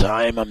whole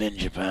time I'm in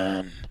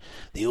Japan,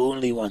 the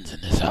only ones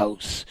in this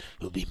house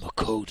will be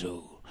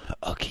Makoto,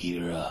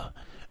 Akira,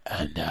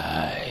 and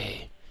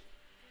I.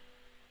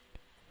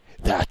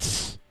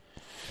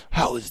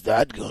 How is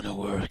that gonna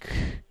work?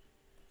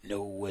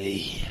 No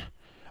way.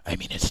 I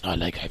mean, it's not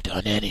like I've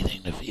done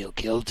anything to feel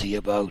guilty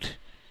about.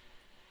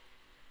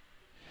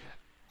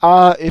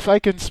 If I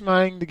can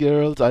smang the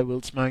girls, I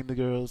will smang the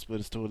girls, but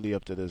it's totally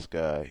up to this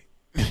guy.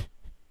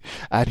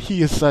 And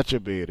he is such a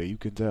beta, you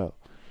can tell.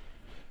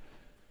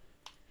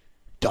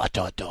 Dot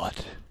dot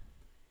dot.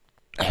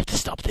 I have to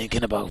stop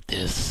thinking about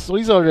this. So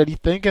he's already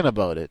thinking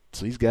about it.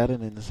 So he's got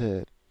it in his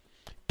head.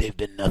 They've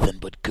been nothing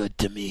but good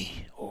to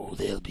me. Oh,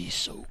 they'll be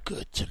so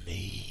good to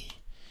me.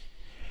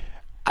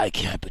 I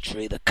can't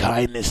betray the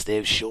kindness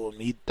they've shown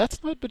me.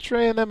 That's not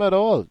betraying them at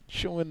all.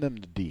 Showing them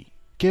the D.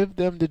 Give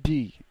them the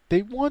D.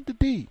 They want the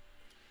D.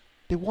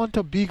 They want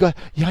a bigger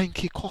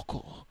Yankee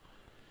Coco.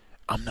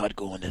 I'm not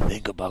going to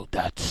think about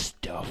that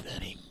stuff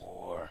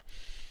anymore.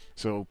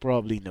 So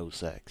probably no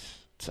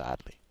sex.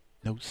 Sadly.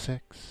 No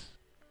sex.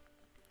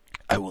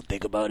 I won't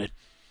think about it.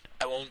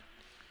 I won't.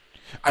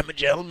 I'm a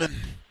gentleman.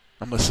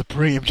 I'm a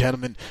supreme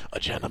gentleman. A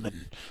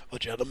gentleman. A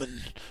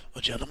gentleman.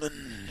 A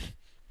gentleman.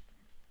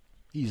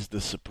 He's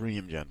the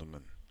supreme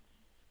gentleman.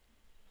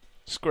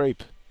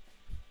 Scrape.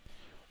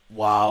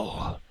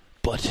 Wow.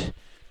 But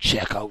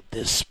check out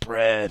this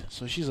spread.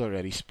 So she's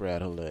already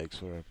spread her legs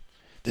for him.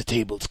 The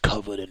table's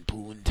covered in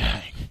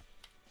poontang.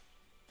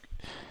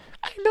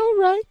 I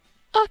know, right?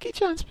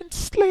 Aki-chan's been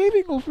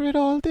slaving over it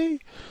all day.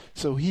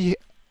 So he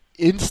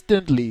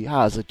instantly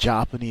has a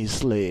Japanese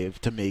slave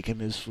to make him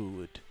his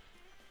food.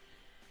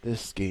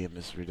 This game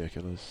is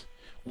ridiculous.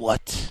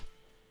 What?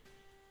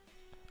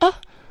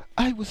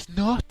 I was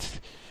not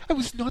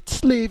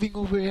slaving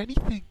over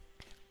anything.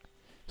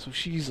 So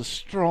she's a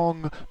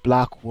strong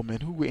black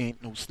woman who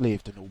ain't no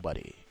slave to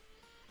nobody.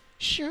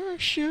 Sure.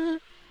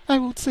 I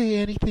won't say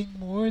anything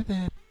more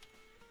then.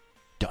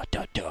 Dot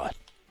dot dot.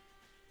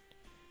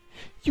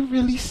 You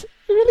really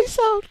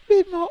sound a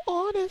bit more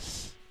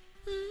honest.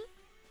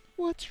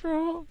 What's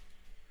wrong?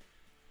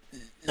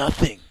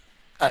 Nothing.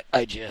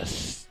 I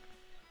just...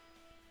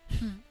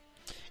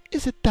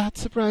 Is it that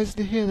surprising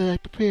to hear that I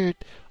prepared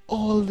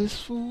all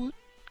this food?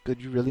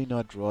 Could you really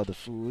not draw the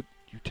food?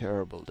 You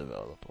terrible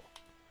developer.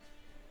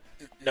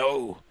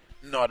 No,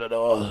 not at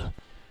all.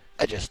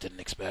 I just didn't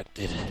expect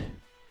it.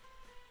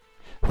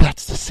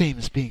 That's the same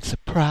as being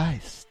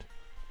surprised.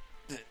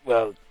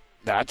 Well,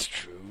 that's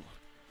true.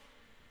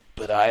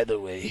 But either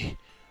way,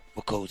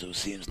 Makoto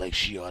seems like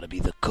she ought to be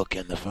the cook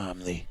in the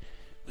family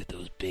with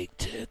those big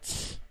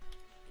tits.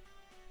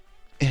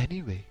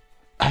 Anyway,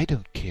 I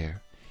don't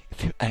care.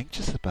 If you're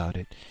anxious about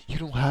it, you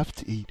don't have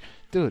to eat.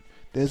 Dude,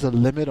 there's a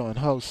limit on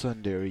how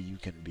tsundere you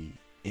can be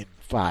in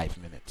 5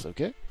 minutes,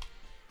 okay?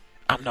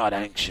 I'm not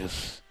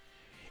anxious.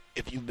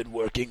 If you've been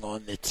working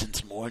on it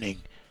since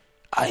morning,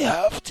 I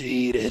have to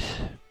eat it.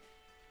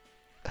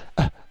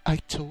 I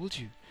told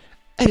you,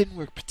 I didn't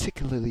work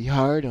particularly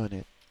hard on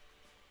it.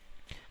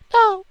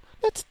 Now,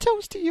 let's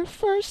toast to your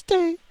first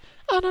day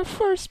on our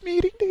first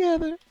meeting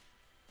together.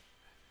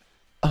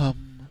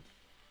 Kanpai!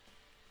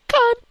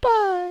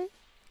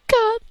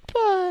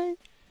 Kanpai!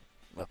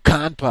 Well,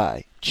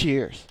 kanpai.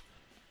 Cheers.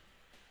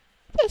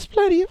 There's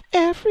plenty of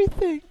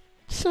everything,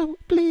 so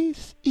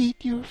please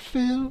eat your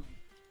fill.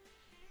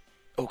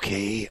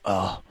 Okay,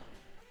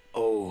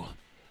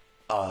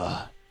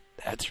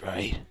 that's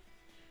right.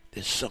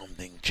 There's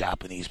something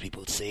Japanese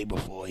people say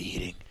before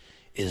eating,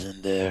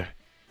 isn't there?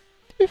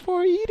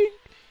 Before eating?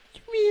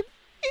 You mean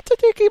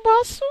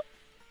itadakimasu?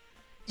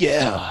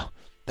 Yeah,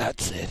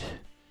 that's it.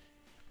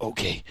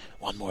 Okay,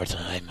 one more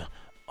time.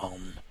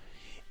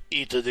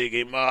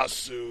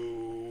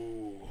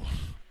 Itadakimasu.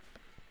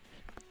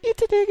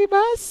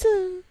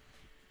 Itadakimasu.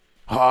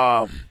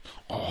 Nom.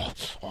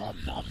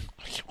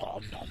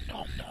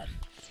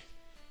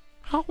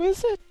 How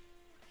is it?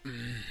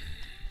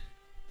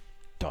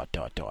 Dot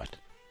dot dot.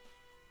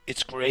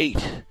 It's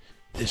great.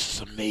 This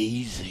is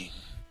amazing.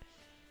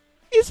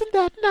 Isn't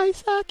that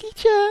nice,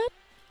 Aki-chan?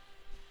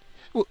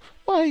 Why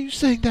are you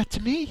saying that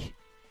to me?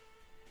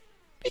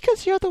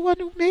 Because you're the one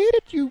who made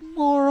it, you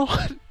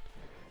moron.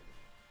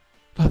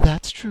 Well,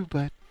 that's true,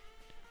 but...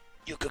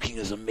 Your cooking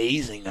is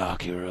amazing,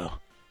 Akira.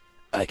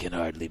 I can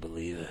hardly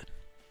believe it.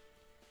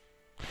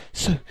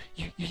 So,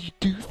 you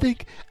do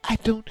think I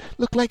don't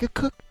look like a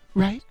cook,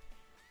 right?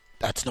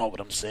 That's not what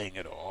I'm saying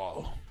at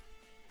all.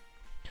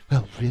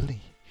 Well,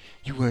 really?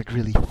 You weren't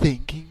really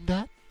thinking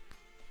that?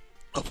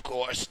 Of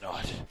course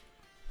not.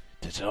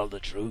 To tell the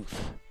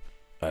truth,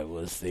 I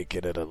was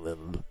thinking it a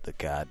little, the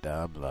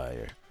goddamn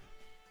liar.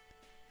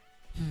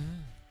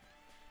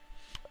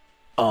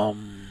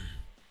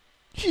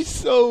 She's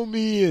so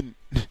mean.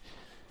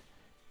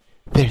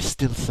 There's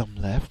still some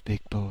left,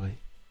 big boy.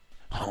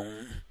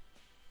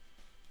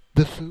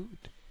 The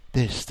food.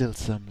 There's still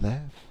some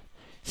left.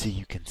 So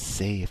you can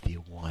say if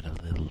you want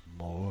a little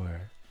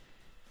more.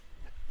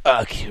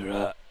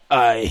 Akira,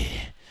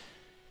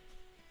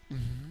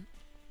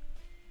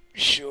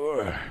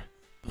 Sure.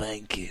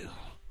 Thank you.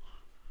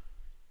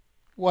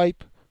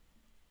 Wipe.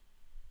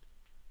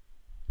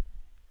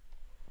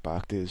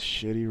 Back to his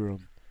shitty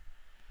room.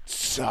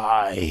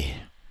 Sigh.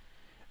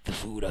 The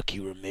food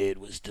Akira made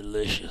was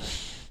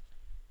delicious.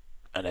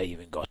 And I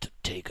even got to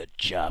take a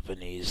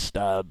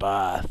Japanese-style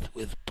bath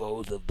with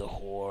both of the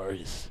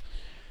whores.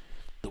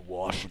 The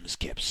washroom is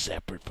kept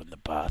separate from the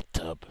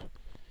bathtub.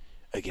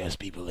 I guess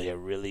people here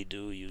really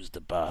do use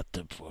the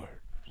bathtub for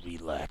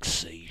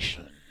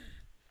relaxation.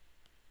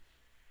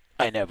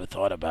 I never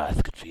thought a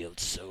bath could feel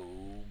so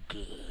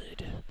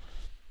good.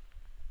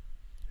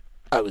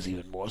 I was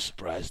even more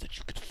surprised that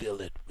you could fill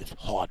it with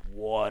hot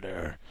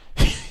water.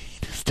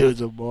 This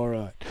dude's a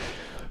moron.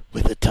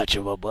 With a touch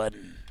of a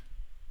button.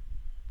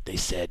 They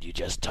said you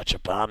just touch a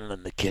panel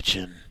in the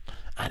kitchen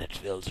and it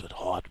fills with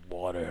hot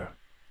water.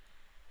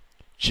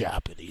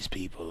 Japanese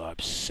people are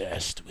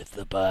obsessed with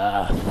the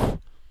bath.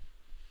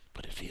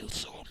 But it feels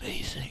so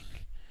amazing.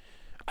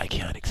 I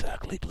can't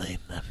exactly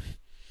blame them.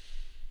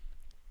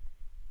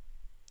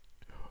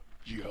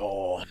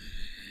 Yawn.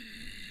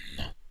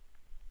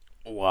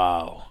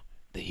 Wow,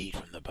 the heat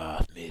from the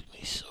bath made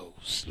me so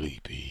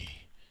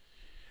sleepy.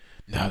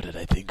 Now that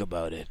I think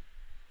about it,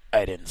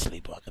 I didn't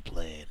sleep on the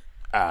plane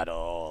at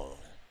all.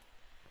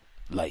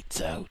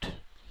 Lights out.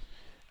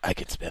 I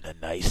can spend a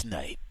nice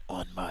night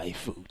on my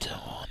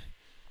futon.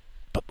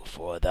 But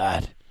before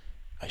that,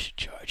 I should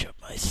charge up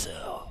my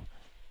cell.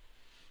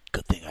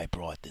 Good thing I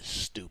brought this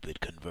stupid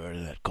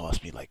converter that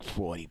cost me like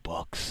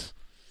 $40.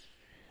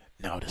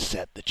 Now to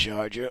set the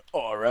charger.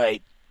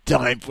 Alright,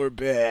 time for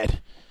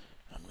bed.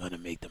 I'm gonna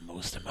make the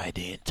most of my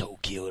day in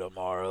Tokyo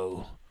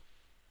tomorrow.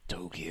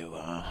 Tokyo,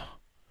 huh?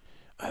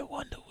 I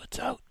wonder what's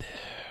out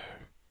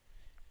there.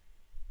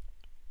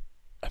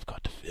 I've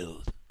got to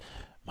fill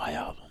my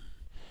album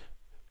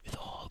with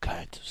all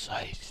kinds of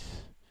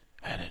sights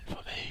and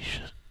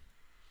information.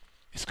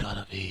 It's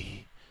gonna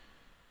be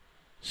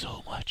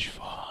so much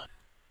fun. ...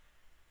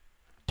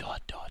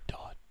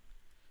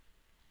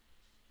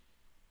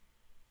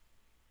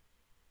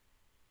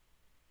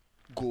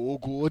 Go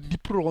Go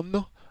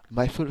Nipron,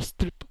 my first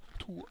trip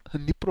to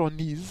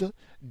Nipronese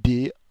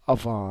de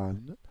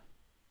Avan.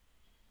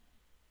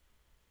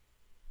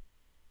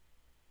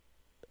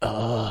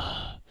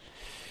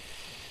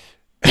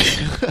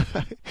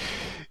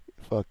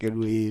 Fucking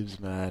weebs,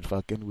 man.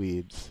 Fucking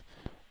weebs.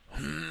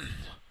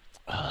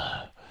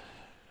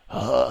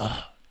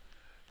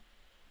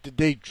 Did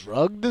they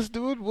drug this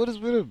dude? What is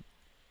with him?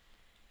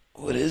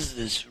 What is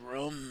this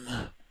room?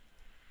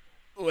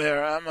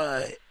 Where am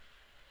I?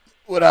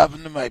 What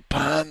happened to my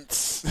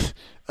pants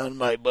and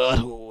my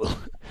butthole? ...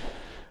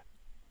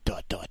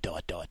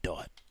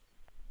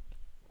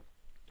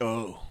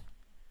 Oh.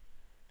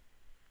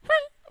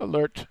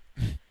 Alert.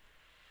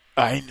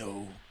 I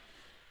know.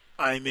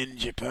 I'm in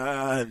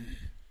Japan.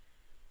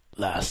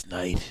 Last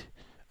night,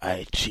 I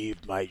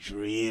achieved my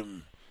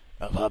dream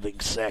of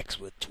having sex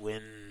with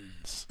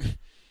twins.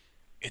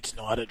 It's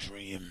not a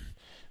dream.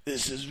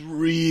 This is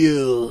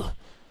real.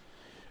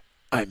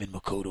 I'm in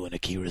Makoto and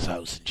Akira's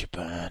house in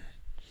Japan.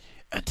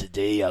 And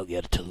today I'll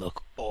get to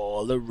look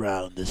all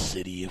around the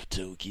city of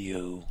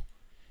Tokyo.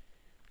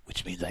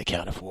 Which means I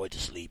can't afford to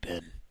sleep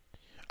in.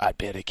 I'd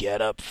better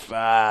get up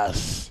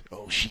fast.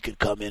 Oh, she could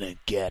come in and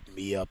get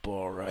me up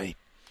alright.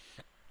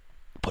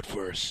 But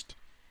first,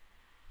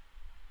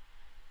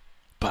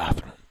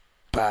 bathroom.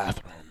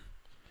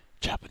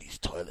 Japanese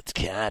toilets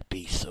can't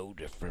be so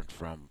different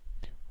from...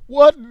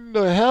 What in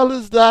the hell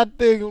is that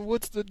thing?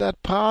 What's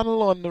that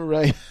panel on the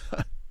right? ...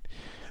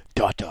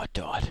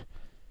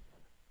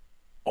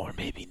 Or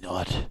maybe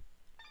not.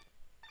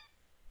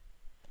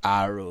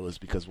 Arrows,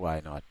 because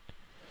why not?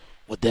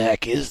 What the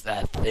heck is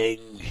that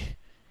thing?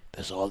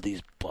 There's all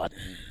these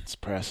buttons.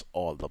 Press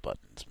all the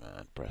buttons,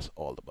 man. Press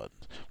all the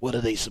buttons. What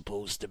are they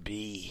supposed to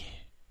be? ...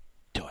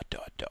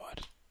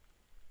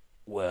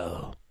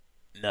 Well,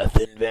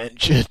 nothing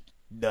ventured,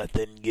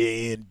 nothing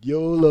gained.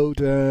 YOLO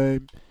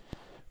time.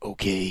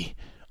 Okay,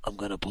 I'm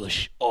gonna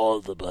push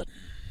all the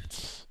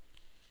buttons.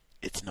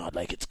 It's not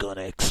like it's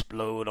gonna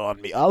explode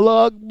on me.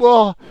 Allah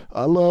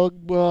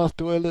Akbar,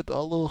 toilet,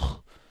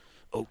 Allah.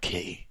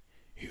 Okay,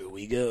 here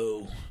we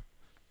go.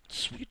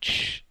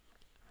 Switch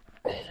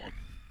on.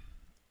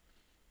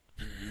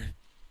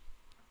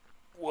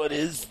 What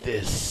is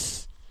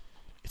this?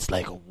 It's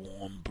like a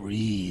warm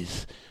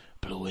breeze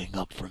blowing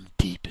up from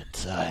deep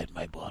inside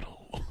my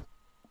butthole.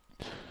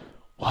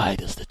 Why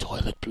does the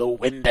toilet blow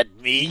wind at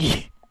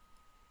me? ...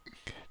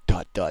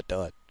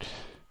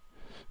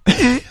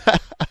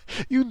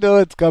 You know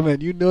it's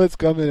coming. You know it's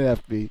coming,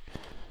 FB.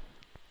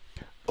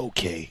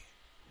 Okay,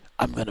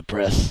 I'm gonna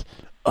press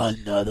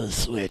another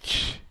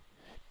switch.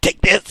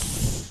 Take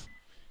this!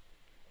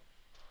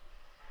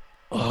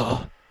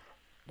 What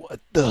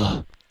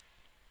the?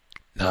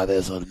 Now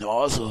there's a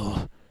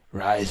nozzle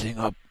rising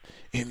up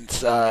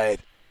inside.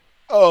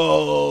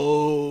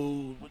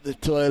 Oh, the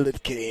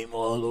toilet came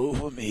all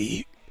over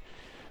me.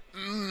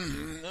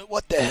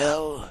 What the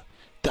hell?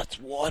 That's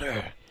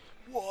water.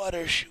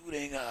 Water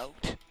shooting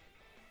out.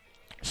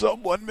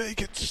 Someone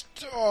make it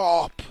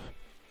stop.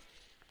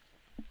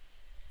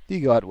 He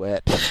got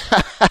wet.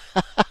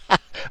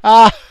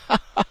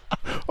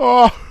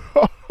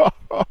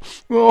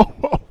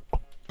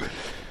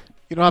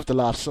 You don't have to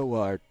laugh so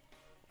hard.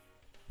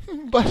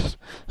 But,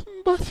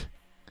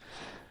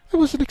 I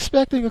wasn't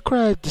expecting a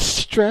cry of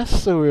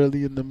distress so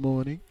early in the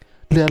morning,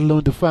 let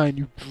alone to find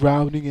you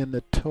drowning in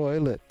the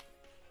toilet.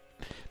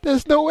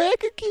 There's no way I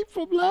can keep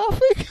from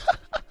laughing.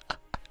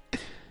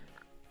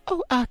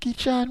 Oh,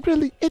 Aki-chan,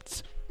 really,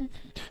 it's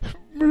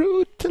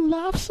rude to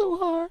laugh so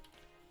hard.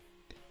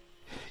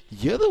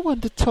 You're the one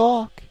to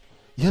talk.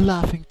 You're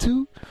laughing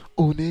too,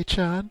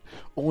 One-chan.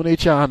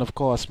 One-chan, of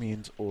course,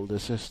 means older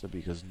sister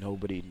because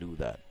nobody knew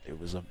that. It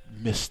was a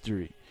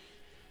mystery.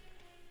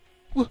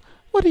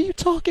 What are you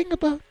talking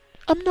about?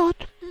 I'm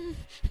not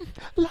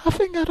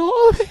laughing at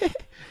all.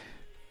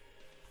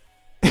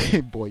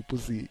 Hey, boy,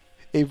 pussy.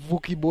 Hey,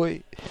 Wookie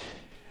boy.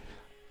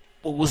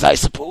 What was I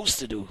supposed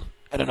to do?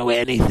 I don't know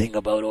anything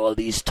about all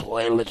these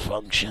toilet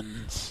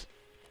functions.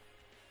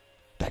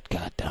 That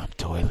goddamn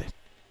toilet.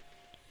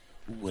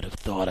 Who would have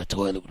thought a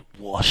toilet would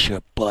wash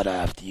your butt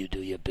after you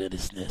do your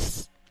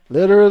business?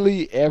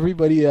 Literally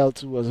everybody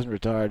else who wasn't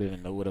retarded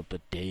didn't know what a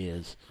bidet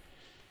is.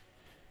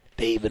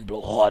 They even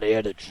blow hot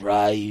air to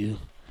dry you.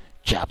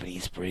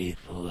 Japanese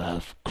people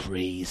have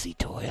crazy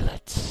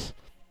toilets.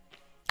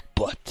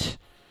 But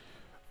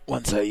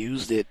once I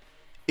used it,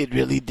 it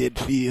really did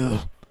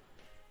feel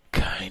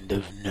kind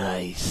of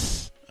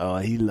nice. Oh,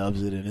 he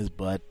loves it in his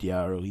butt,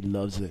 Yarrow. He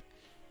loves it.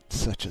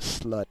 Such a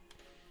slut.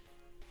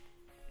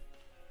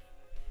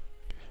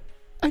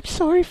 I'm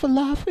sorry for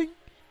laughing.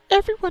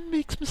 Everyone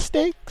makes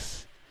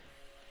mistakes.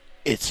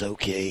 It's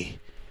okay.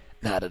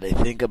 Now that I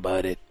think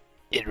about it,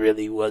 it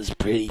really was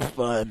pretty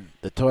fun.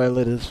 The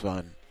toilet is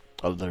fun.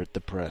 Alert the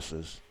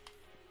presses.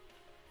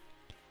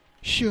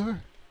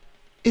 Sure.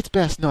 It's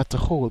best not to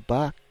hold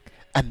back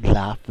and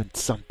laugh when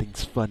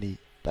something's funny.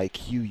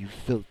 Like you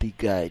filthy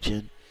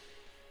gaijin.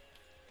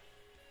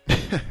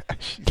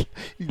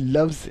 He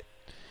loves it.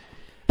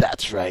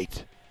 That's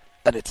right.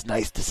 And it's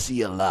nice to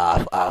see her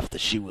laugh after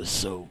she was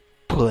so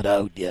put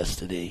out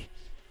yesterday.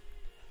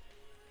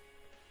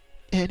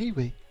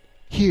 Anyway,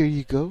 here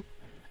you go.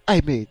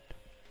 I made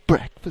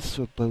breakfast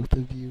for both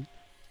of you.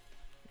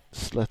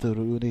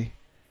 Slutteroonie.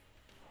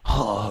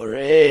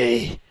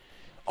 Hooray!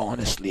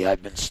 Honestly,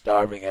 I've been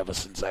starving ever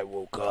since I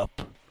woke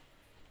up.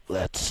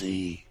 Let's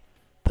see.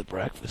 The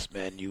breakfast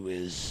menu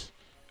is...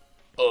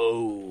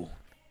 Oh,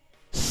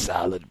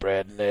 salad,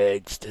 bread, and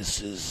eggs.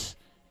 This is...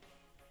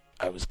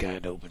 I was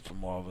kind of hoping for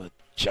more of a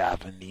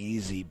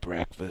Japanesey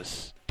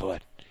breakfast,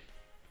 but...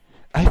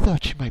 I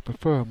thought you might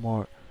prefer a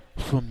more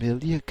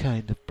familiar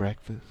kind of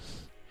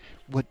breakfast.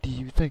 What do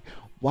you think?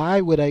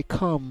 Why would I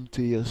come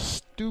to your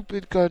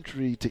stupid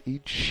country to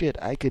eat shit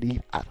I could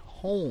eat at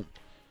home?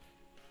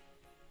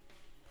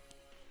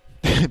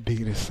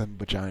 Penis and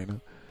vagina.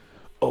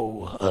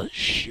 Oh,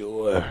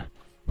 sure.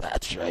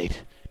 That's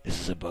right. This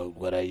is about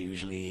what I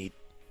usually eat.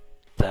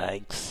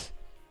 Thanks,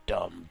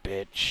 dumb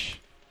bitch. ...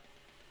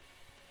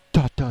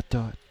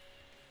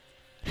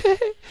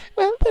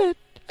 Well then,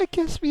 I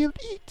guess we'll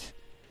eat.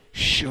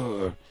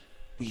 Sure,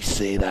 we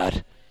say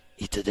that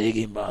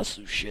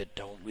itadakimasu shit,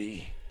 don't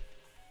we?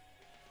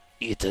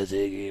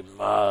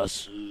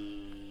 Itadakimasu.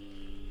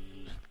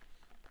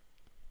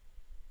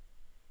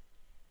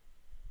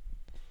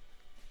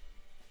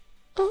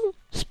 Oh,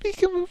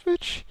 speaking of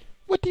which,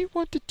 what do you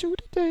want to do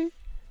today?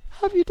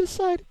 Have you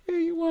decided where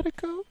you want to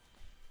go?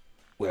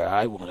 Where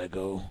I want to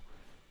go?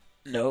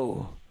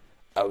 No,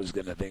 I was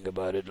gonna think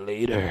about it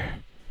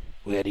later.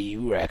 Where do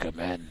you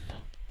recommend?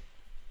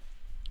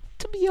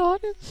 To be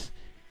honest,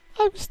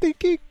 I was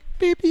thinking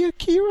maybe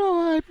Akira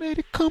or I might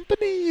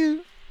accompany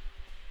you.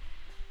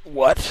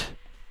 What?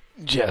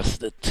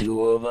 Just the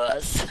two of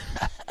us?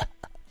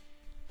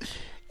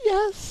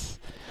 Yes,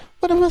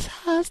 one of us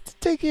has to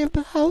take care of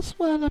the house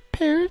while our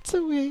parents are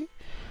away,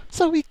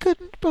 so we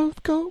couldn't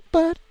both go,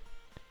 but...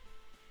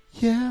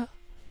 Yeah,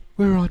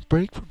 we're on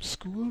break from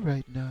school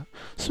right now,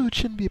 so it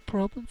shouldn't be a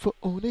problem for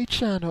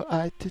One-chan or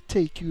I to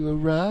take you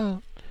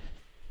around.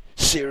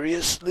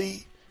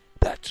 Seriously?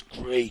 That's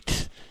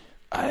great.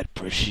 I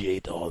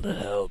appreciate all the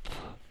help.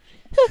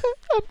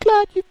 I'm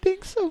glad you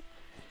think so.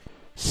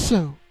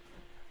 So,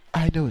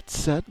 I know it's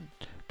sudden,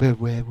 but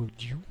where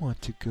would you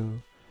want to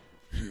go?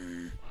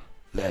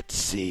 Let's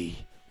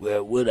see.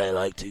 Where would I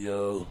like to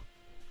go?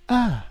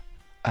 Ah,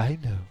 I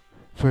know.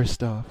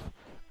 First off,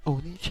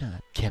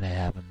 Oni-chan, can I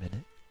have a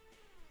minute?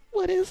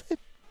 What is it?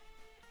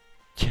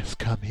 Just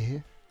come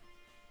here.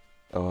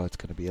 Oh, it's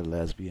gonna be a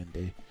lesbian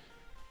day.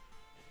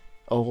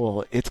 Oh,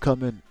 well, it's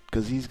coming,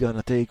 'cause he's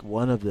gonna take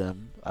one of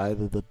them,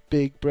 either the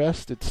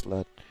big-breasted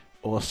slut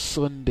or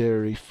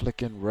Sundari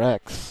flicking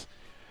Rex,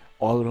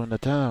 all around the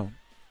town.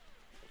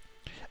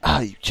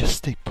 You just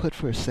stay put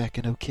for a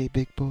second, okay,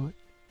 big boy?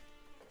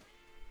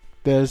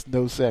 There's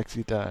no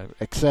sexy time,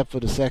 except for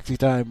the sexy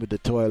time with the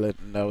toilet,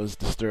 and that was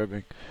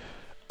disturbing.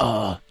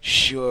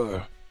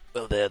 Sure.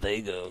 Well, there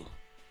they go.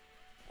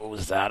 What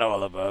was that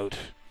all about?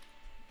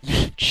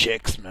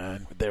 Chicks,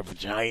 man, with their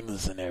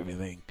vaginas and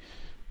everything.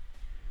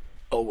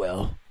 Oh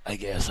well, I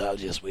guess I'll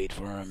just wait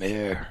for him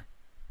here.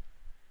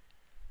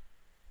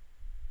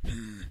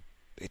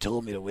 They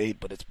told me to wait,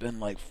 but it's been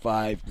like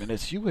 5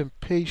 minutes. You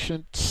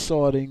impatient,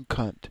 sorting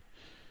cunt.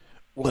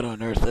 What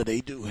on earth are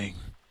they doing?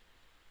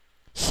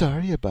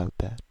 Sorry about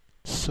that.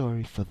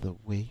 Sorry for the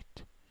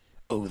wait.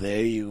 Oh,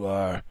 there you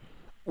are.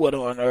 What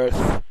on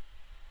earth?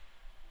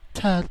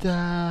 Ta-da!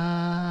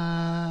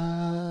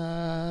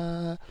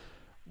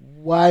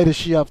 Why does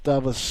she have to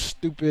have a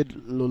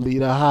stupid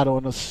Lolita hat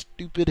on a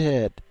stupid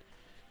head? ...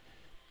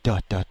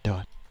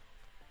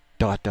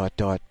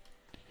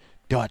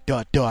 dot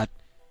dot dot.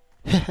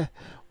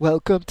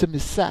 Welcome to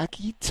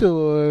Misaki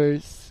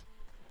Tours.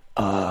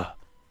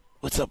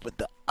 What's up with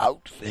the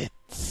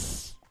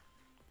outfits?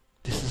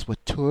 This is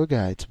what tour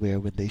guides wear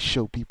when they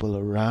show people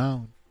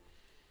around.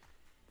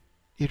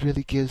 It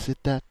really gives it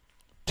that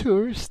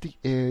touristy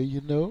air, you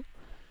know?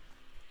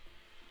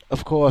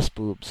 Of course,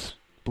 boobs.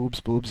 Boobs,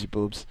 boobs, you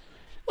boobs.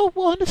 Oh,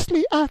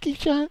 honestly,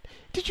 Aki-chan,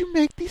 did you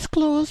make these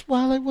clothes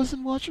while I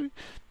wasn't watching?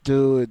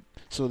 Dude,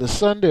 so the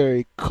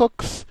tsundere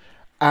cooks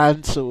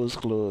and sews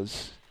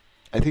clothes.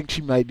 I think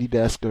she might be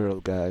best girl,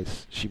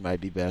 guys. She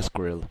might be best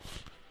girl.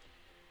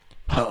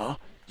 Huh?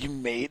 You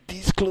made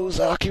these clothes,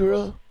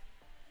 Akira?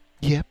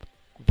 Yep,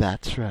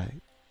 that's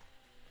right.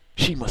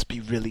 She must be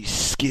really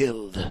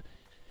skilled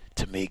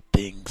to make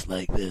things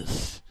like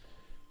this.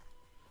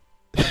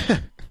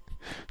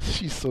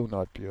 She's so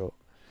not pure.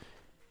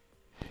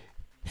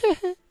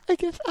 I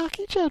guess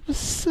Aki-chan was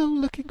so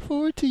looking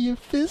forward to your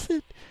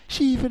visit.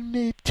 She even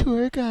made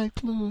tour guide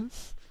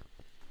clothes.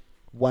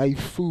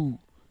 Waifu.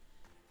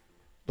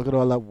 Look at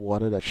all that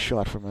water that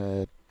shot from her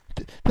head.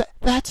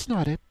 That's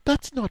not it.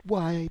 That's not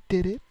why I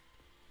did it.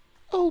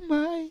 Oh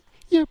my,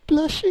 you're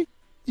blushing,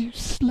 you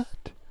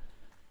slut.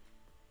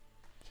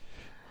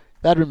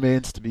 That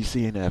remains to be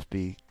seen,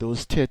 FB.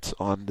 Those tits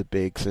on the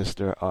big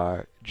sister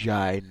are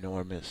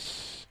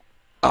ginormous.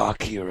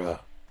 Akira.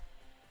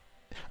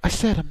 I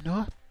said I'm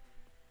not.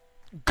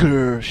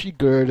 Grr, she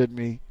girded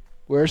me.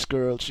 Worst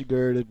girl, she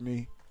girded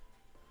me.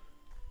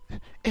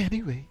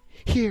 Anyway,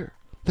 here,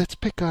 let's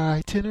pick our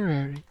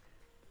itinerary.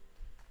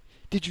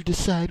 Did you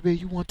decide where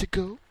you want to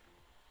go?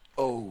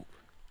 Oh,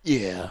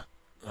 yeah,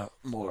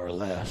 more or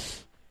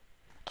less.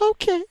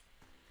 Okay,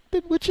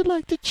 then would you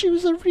like to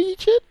choose a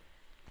region?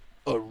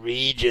 A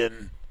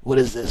region? What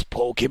is this,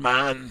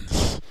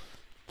 Pokemons?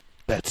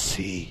 Let's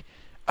see.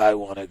 I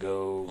want to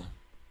go...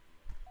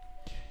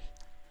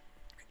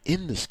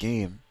 In this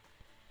game,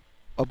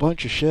 a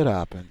bunch of shit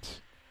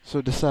happens.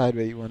 So decide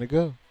where you want to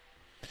go.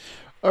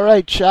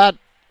 Alright, chat.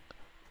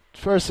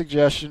 First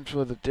suggestion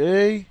for the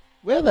day.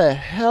 Where the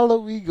hell are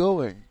we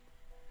going?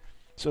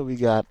 So we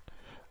got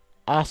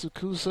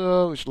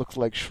Asakusa, which looks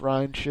like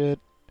shrine shit.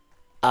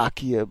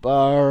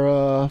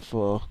 Akihabara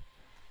for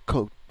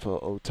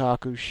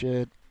otaku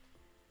shit.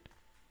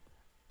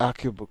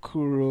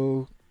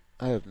 Akibakuro,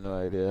 I have no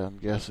idea. I'm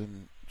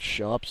guessing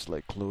shops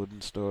like clothing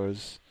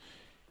stores.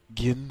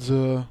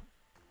 Ginza,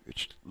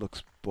 which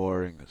looks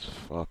boring as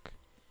fuck.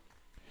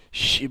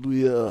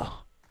 Shibuya,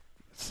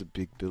 it's the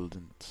big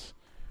buildings.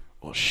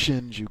 Or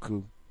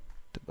Shinjuku,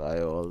 to buy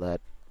all that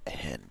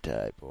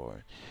hentai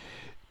porn.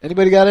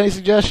 Anybody got any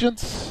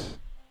suggestions?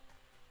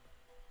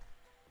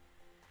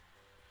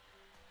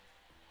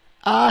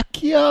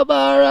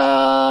 Akihabara!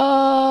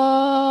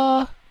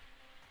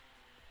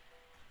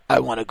 I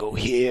want to go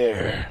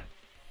here.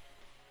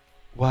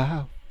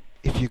 Wow,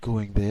 if you're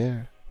going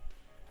there,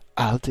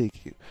 I'll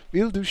take you.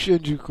 We'll do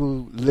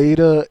Shinjuku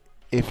later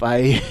if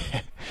I...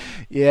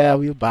 Yeah,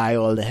 we'll buy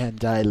all the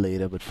hentai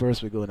later, but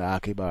first we're going to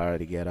Akihabara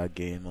to get our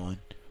game on.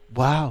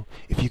 Wow,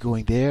 if you're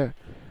going there,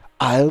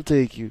 I'll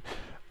take you.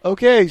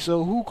 Okay,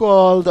 so who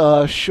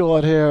called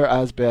short hair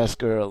as best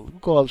girl? Who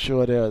called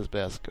short hair as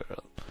best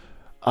girl?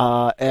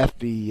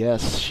 FB,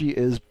 yes, she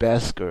is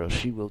best girl.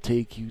 She will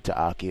take you to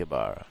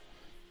Akihabara.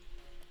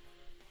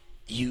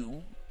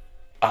 You,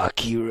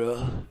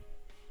 Akira?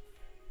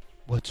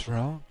 What's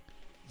wrong?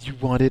 You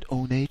wanted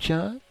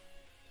One-chan?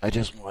 I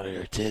just wanted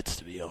her tits,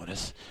 to be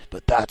honest.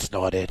 But that's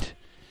not it.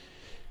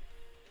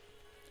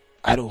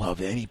 I don't have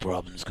any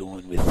problems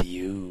going with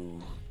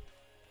you.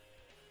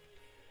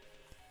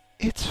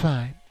 It's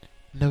fine.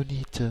 No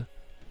need to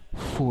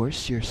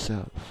force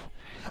yourself.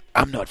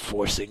 I'm not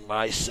forcing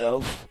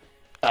myself.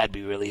 I'd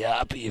be really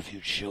happy if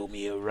you'd show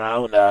me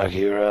around,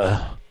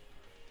 Akira.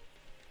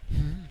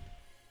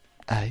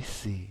 I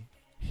see.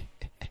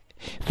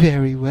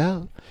 Very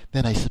well.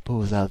 Then I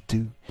suppose I'll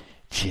do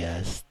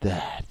just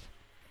that.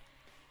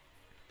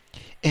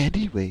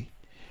 Anyway,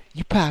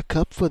 you pack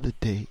up for the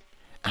day,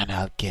 and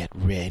I'll get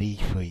ready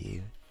for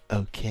you,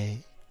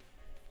 okay?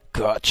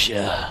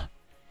 Gotcha.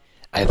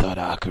 I thought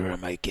Akira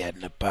might get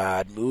in a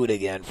bad mood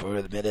again for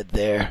a minute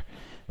there.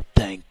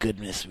 Thank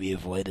goodness we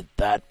avoided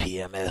that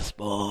PMS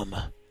bomb.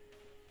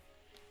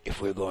 If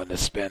we're going to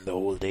spend the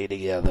whole day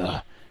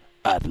together,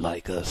 I'd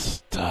like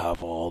us to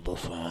have all the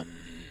fun.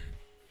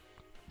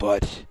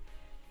 But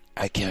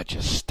I can't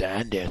just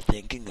stand there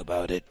thinking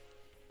about it.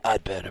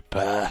 I'd better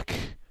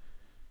pack.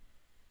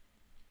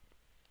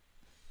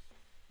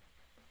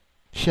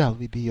 Shall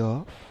we be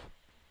off?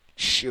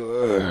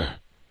 Sure.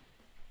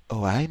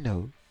 Oh, I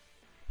know.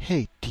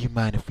 Hey, do you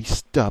mind if we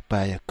stop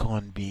by a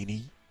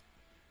konbini?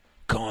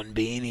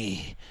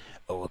 Konbini?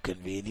 Oh, a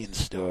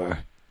convenience store.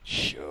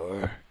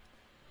 Sure.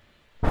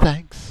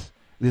 Thanks.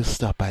 We'll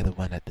stop by the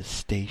one at the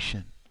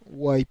station.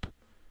 Wipe.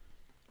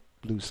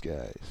 Blue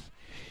skies.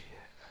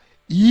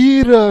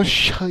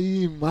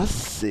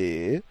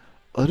 Irashaimase,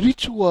 a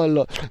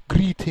ritual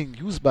greeting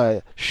used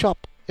by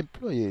shop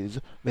employees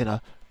when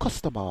a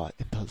customer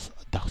enters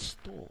the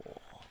store.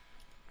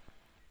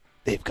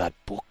 They've got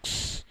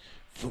books,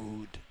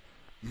 food,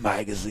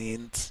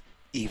 magazines,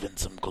 even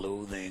some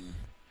clothing.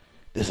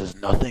 This is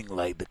nothing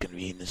like the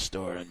convenience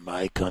store in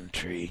my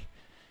country.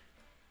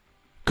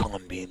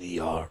 Konbini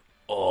are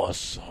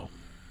awesome.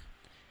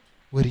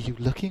 What are you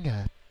looking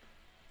at?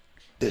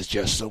 There's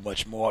just so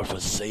much more for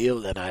sale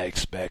than I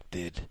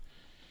expected.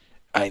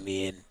 I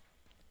mean,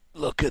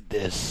 look at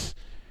this.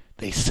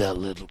 They sell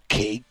little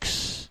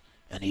cakes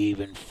and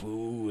even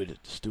food.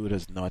 Stuart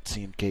has not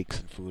seen cakes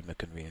and food in a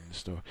convenience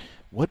store.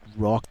 What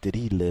rock did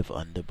he live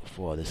under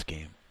before this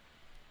game?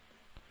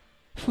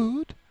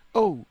 Food?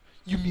 Oh,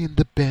 you mean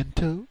the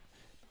bento?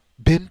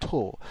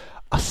 Bento,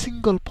 a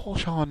single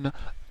portion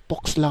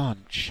box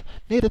lunch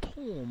made at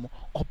home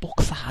or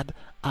boxed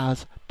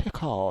as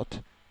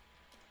takeout.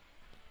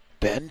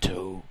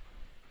 Bento?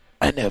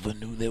 I never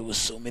knew there were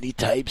so many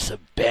types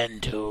of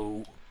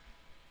bento.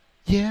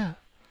 Yeah,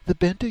 the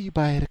bento you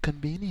buy at a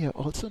convenience,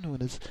 also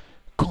known as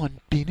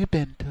Konbini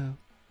bento.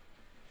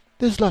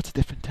 There's lots of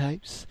different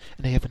types,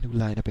 and they have a new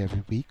lineup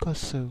every week or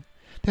so.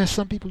 There are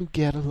some people who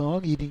get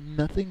along eating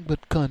nothing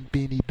but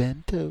Konbini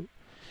bento.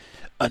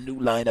 A new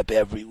lineup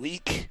every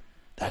week?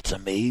 That's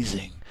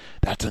amazing.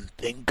 That's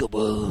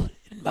unthinkable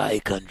in my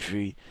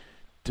country.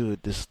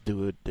 Dude, this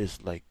dude is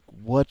like,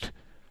 what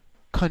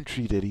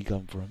country did he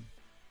come from?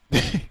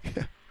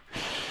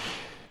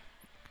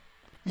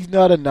 He's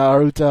not a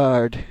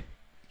Narutard. He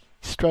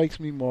strikes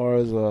me more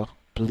as a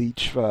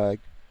bleach fag.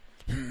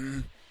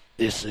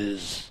 This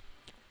is...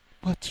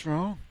 What's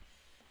wrong?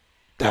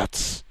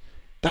 That's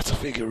a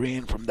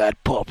figurine from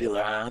that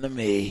popular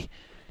anime.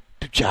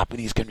 Do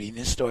Japanese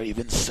convenience store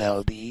even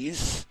sell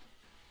these?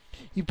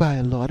 You buy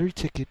a lottery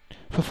ticket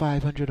for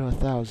 500 or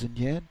 1,000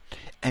 yen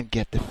and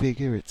get the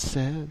figure it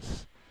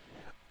says.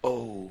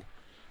 Oh,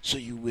 so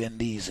you win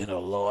these in a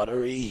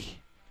lottery?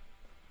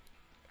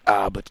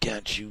 Ah, but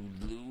can't you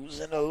lose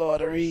in a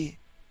lottery?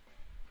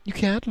 You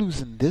can't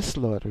lose in this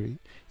lottery.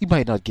 You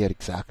might not get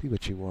exactly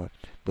what you want,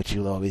 but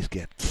you'll always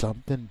get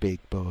something, big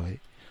boy.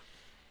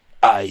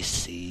 I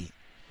see.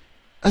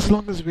 As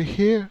long as we're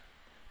here,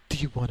 do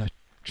you want to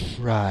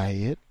try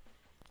it?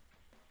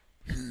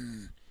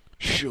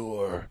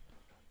 Sure.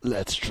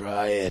 Let's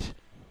try it.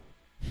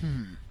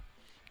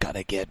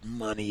 Gotta get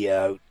money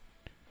out.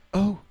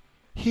 Oh,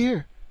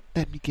 here,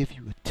 let me give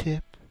you a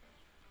tip.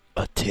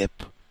 A tip?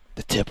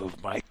 The tip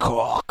of my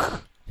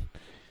cock.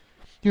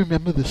 You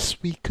remember the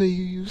suica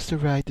you used to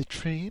ride the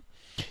train?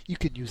 You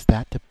can use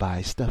that to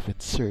buy stuff in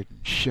certain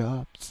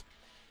shops.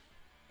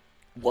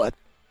 What?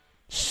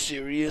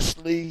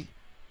 Seriously?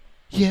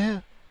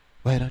 Yeah.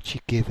 Why don't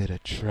you give it a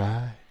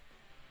try? ...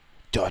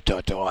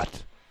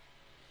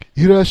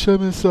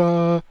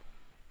 Irashame-sa.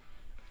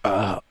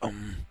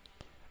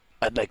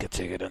 I'd like a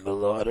ticket in the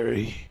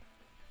lottery.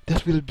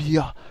 That will be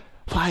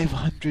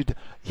 500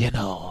 yen.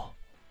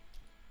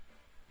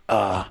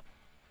 I'd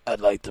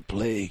like to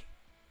play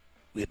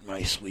with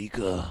my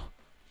suica.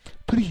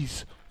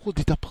 Please hold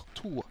it up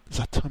to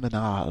the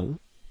terminal.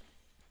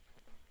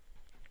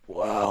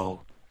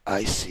 Wow,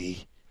 I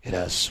see. It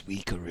has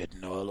suica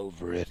written all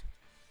over it.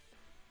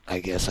 I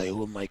guess I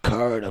hold my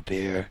card up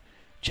here,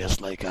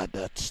 just like at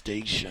that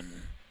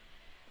station.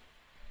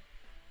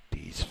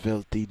 These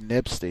filthy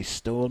nips, they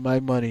stole my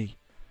money.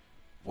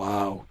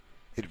 Wow,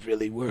 it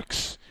really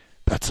works.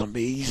 That's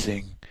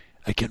amazing.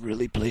 I can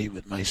really play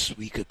with my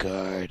suica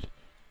card.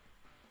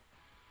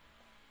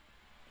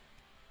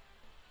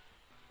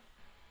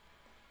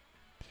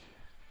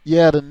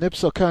 Yeah, the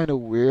nips are kind of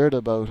weird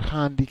about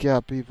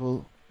handicapped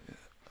people.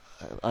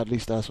 At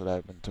least that's what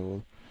I've been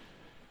told.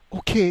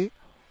 Okay,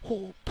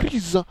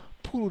 please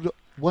pull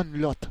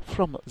one lot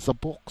from the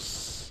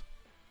box.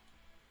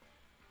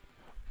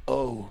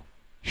 Oh,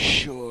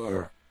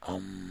 sure.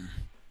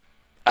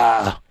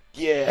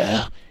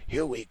 Yeah,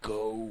 here we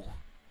go.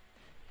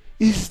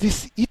 Is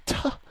this it?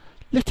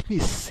 Let me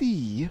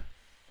see.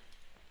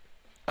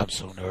 I'm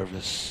so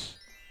nervous.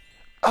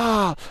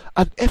 An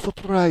F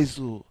prize.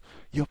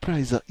 Your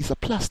prize is a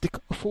plastic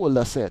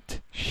folder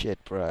set.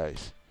 Shit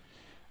prize.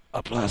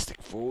 A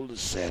plastic folder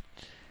set.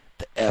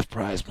 The F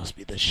prize must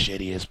be the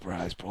shittiest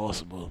prize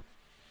possible.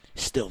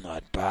 Still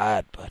not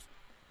bad, but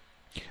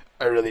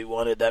I really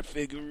wanted that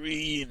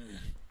figurine.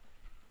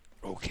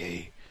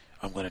 Okay,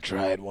 I'm gonna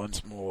try it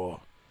once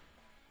more.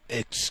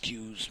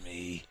 Excuse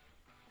me.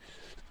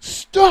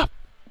 Stop!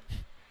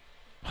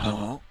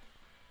 Huh?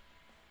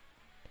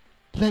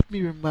 Let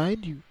me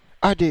remind you,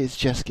 our day is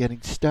just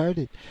getting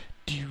started.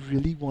 Do you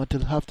really want to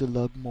have to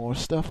lug more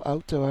stuff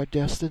out to our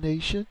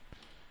destination?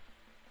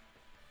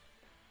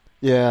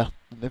 Yeah,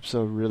 the nips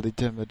are really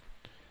timid.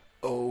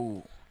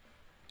 Oh.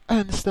 I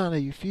understand how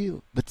you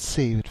feel, but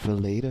save it for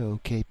later,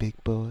 okay, big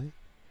boy?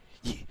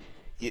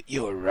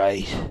 You're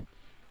right.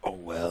 Oh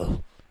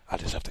well, I'll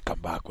just have to come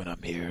back when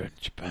I'm here in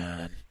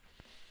Japan.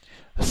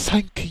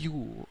 Thank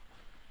you,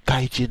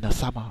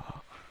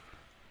 Gaijin-sama.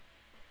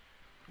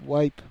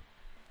 Wipe.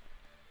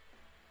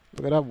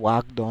 Look at that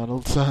Whack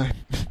Donald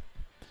sign.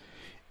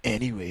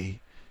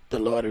 Anyway, the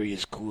lottery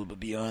is cool, but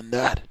beyond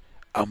that,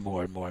 I'm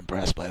more and more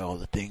impressed by all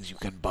the things you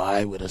can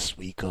buy with a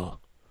suica.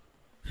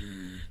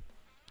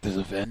 There's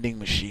a vending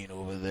machine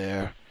over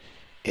there.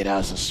 It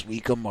has a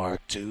Suica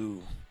mark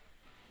too.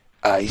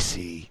 I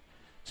see.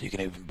 So you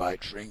can even buy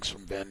drinks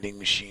from vending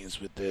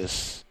machines with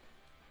this.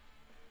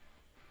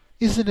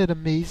 Isn't it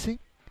amazing?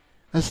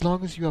 As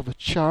long as you have a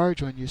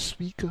charge on your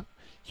speaker,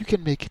 you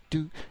can make it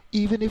do,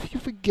 even if you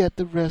forget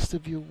the rest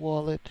of your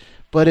wallet.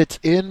 But it's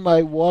in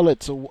my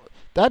wallet, so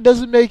that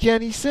doesn't make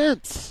any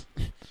sense.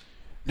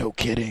 No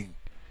kidding.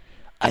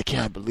 I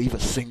can't believe a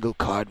single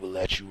card will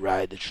let you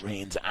ride the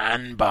trains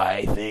and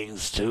buy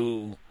things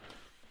too.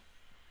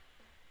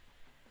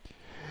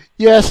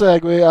 Yes,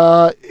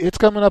 Segway. It's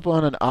coming up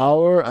on an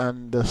hour,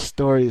 and the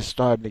story is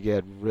starting to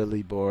get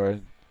really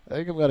boring. I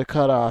think I'm gonna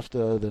cut off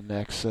the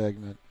next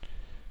segment.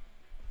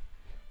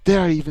 There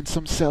are even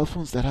some cell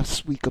phones that have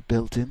Suica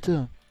built into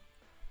them.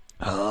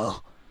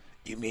 Huh?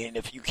 You mean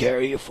if you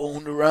carry your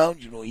phone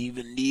around, you don't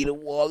even need a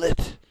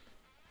wallet?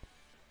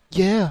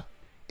 Yeah,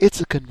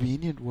 it's a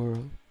convenient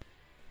world.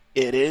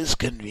 It is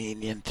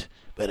convenient,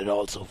 but it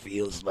also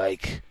feels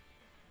like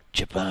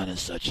Japan is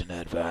such an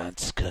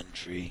advanced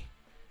country.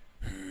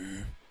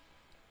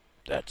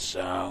 That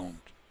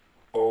sound.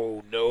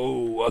 Oh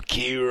no,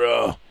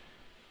 Akira.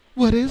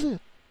 What is it?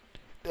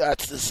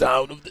 That's the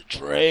sound of the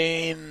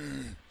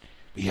train.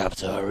 We have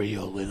to hurry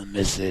or we'll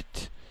miss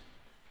it.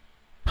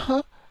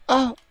 Huh?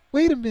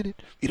 Wait a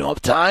minute. You don't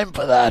have time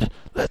for that.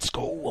 Let's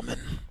go,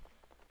 woman.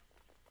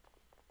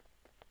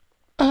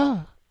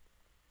 Don't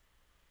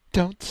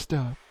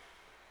stop.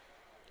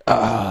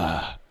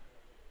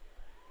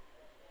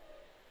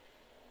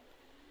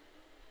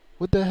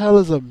 What the hell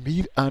is a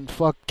meet and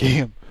fuck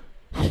game?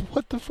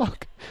 What the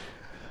fuck?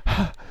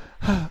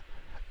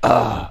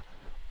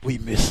 We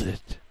miss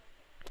it.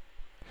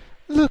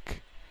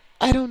 Look,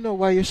 I don't know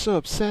why you're so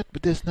upset,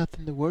 but there's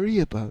nothing to worry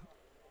about.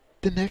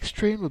 The next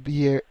train will be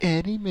here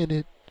any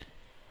minute.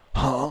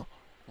 Huh?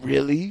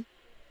 Really?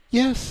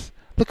 Yes,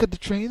 look at the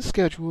train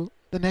schedule.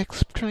 The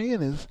next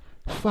train is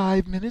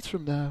 5 minutes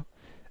from now.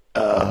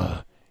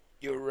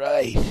 You're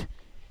right.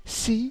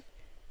 See?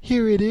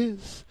 Here it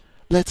is.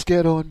 Let's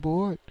get on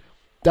board.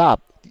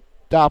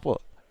 Dapper,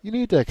 you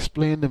need to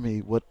explain to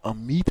me what a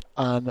meet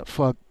and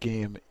fuck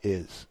game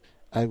is.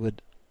 I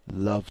would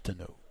love to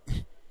know.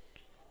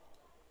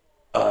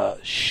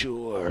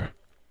 Sure. ...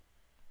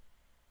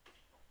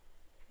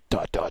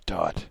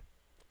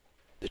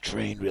 The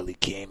train really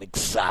came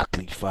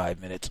exactly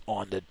 5 minutes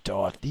on the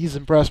dot. He's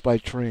impressed by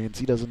trains.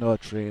 He doesn't know how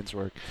trains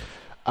work.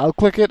 I'll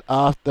click it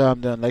after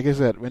I'm done. Like I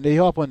said, when they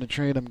hop on the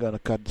train, I'm gonna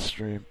cut the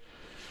stream.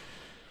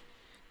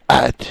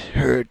 I'd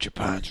heard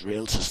Japan's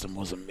rail system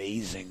was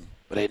amazing,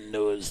 but I didn't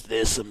know it was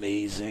this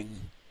amazing.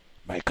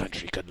 My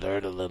country could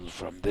learn a little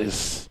from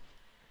this. ...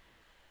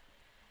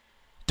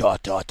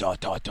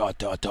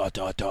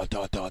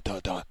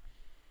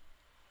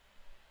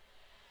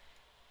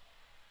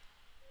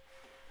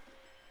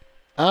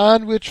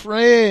 And we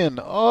train.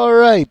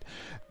 Alright.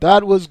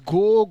 That was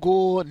Gro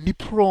Gro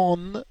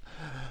Nipron.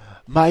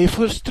 My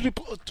first trip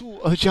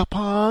to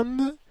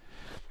Japan.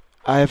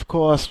 I, of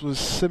course, was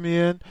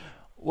Symion.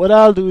 What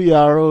I'll do,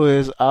 Yarrow,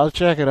 is I'll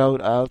check it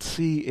out. I'll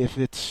see if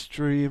it's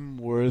stream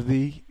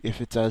worthy.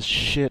 If it's as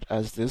shit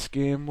as this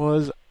game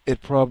was,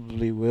 it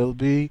probably will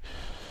be.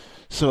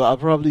 So I'll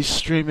probably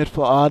stream it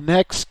for our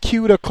next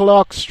Cute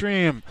O'Clock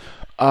stream.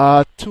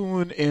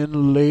 Tune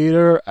in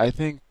later. I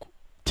think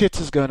Tits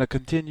is gonna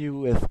continue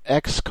with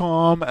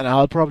XCOM, and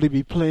I'll probably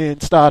be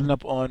starting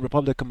up on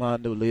Republic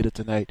Commando later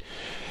tonight.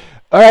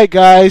 Alright,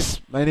 guys,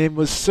 my name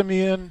was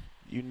Symion.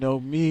 You know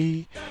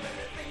me.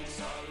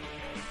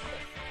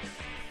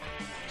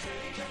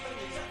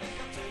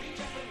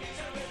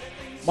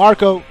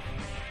 Marco.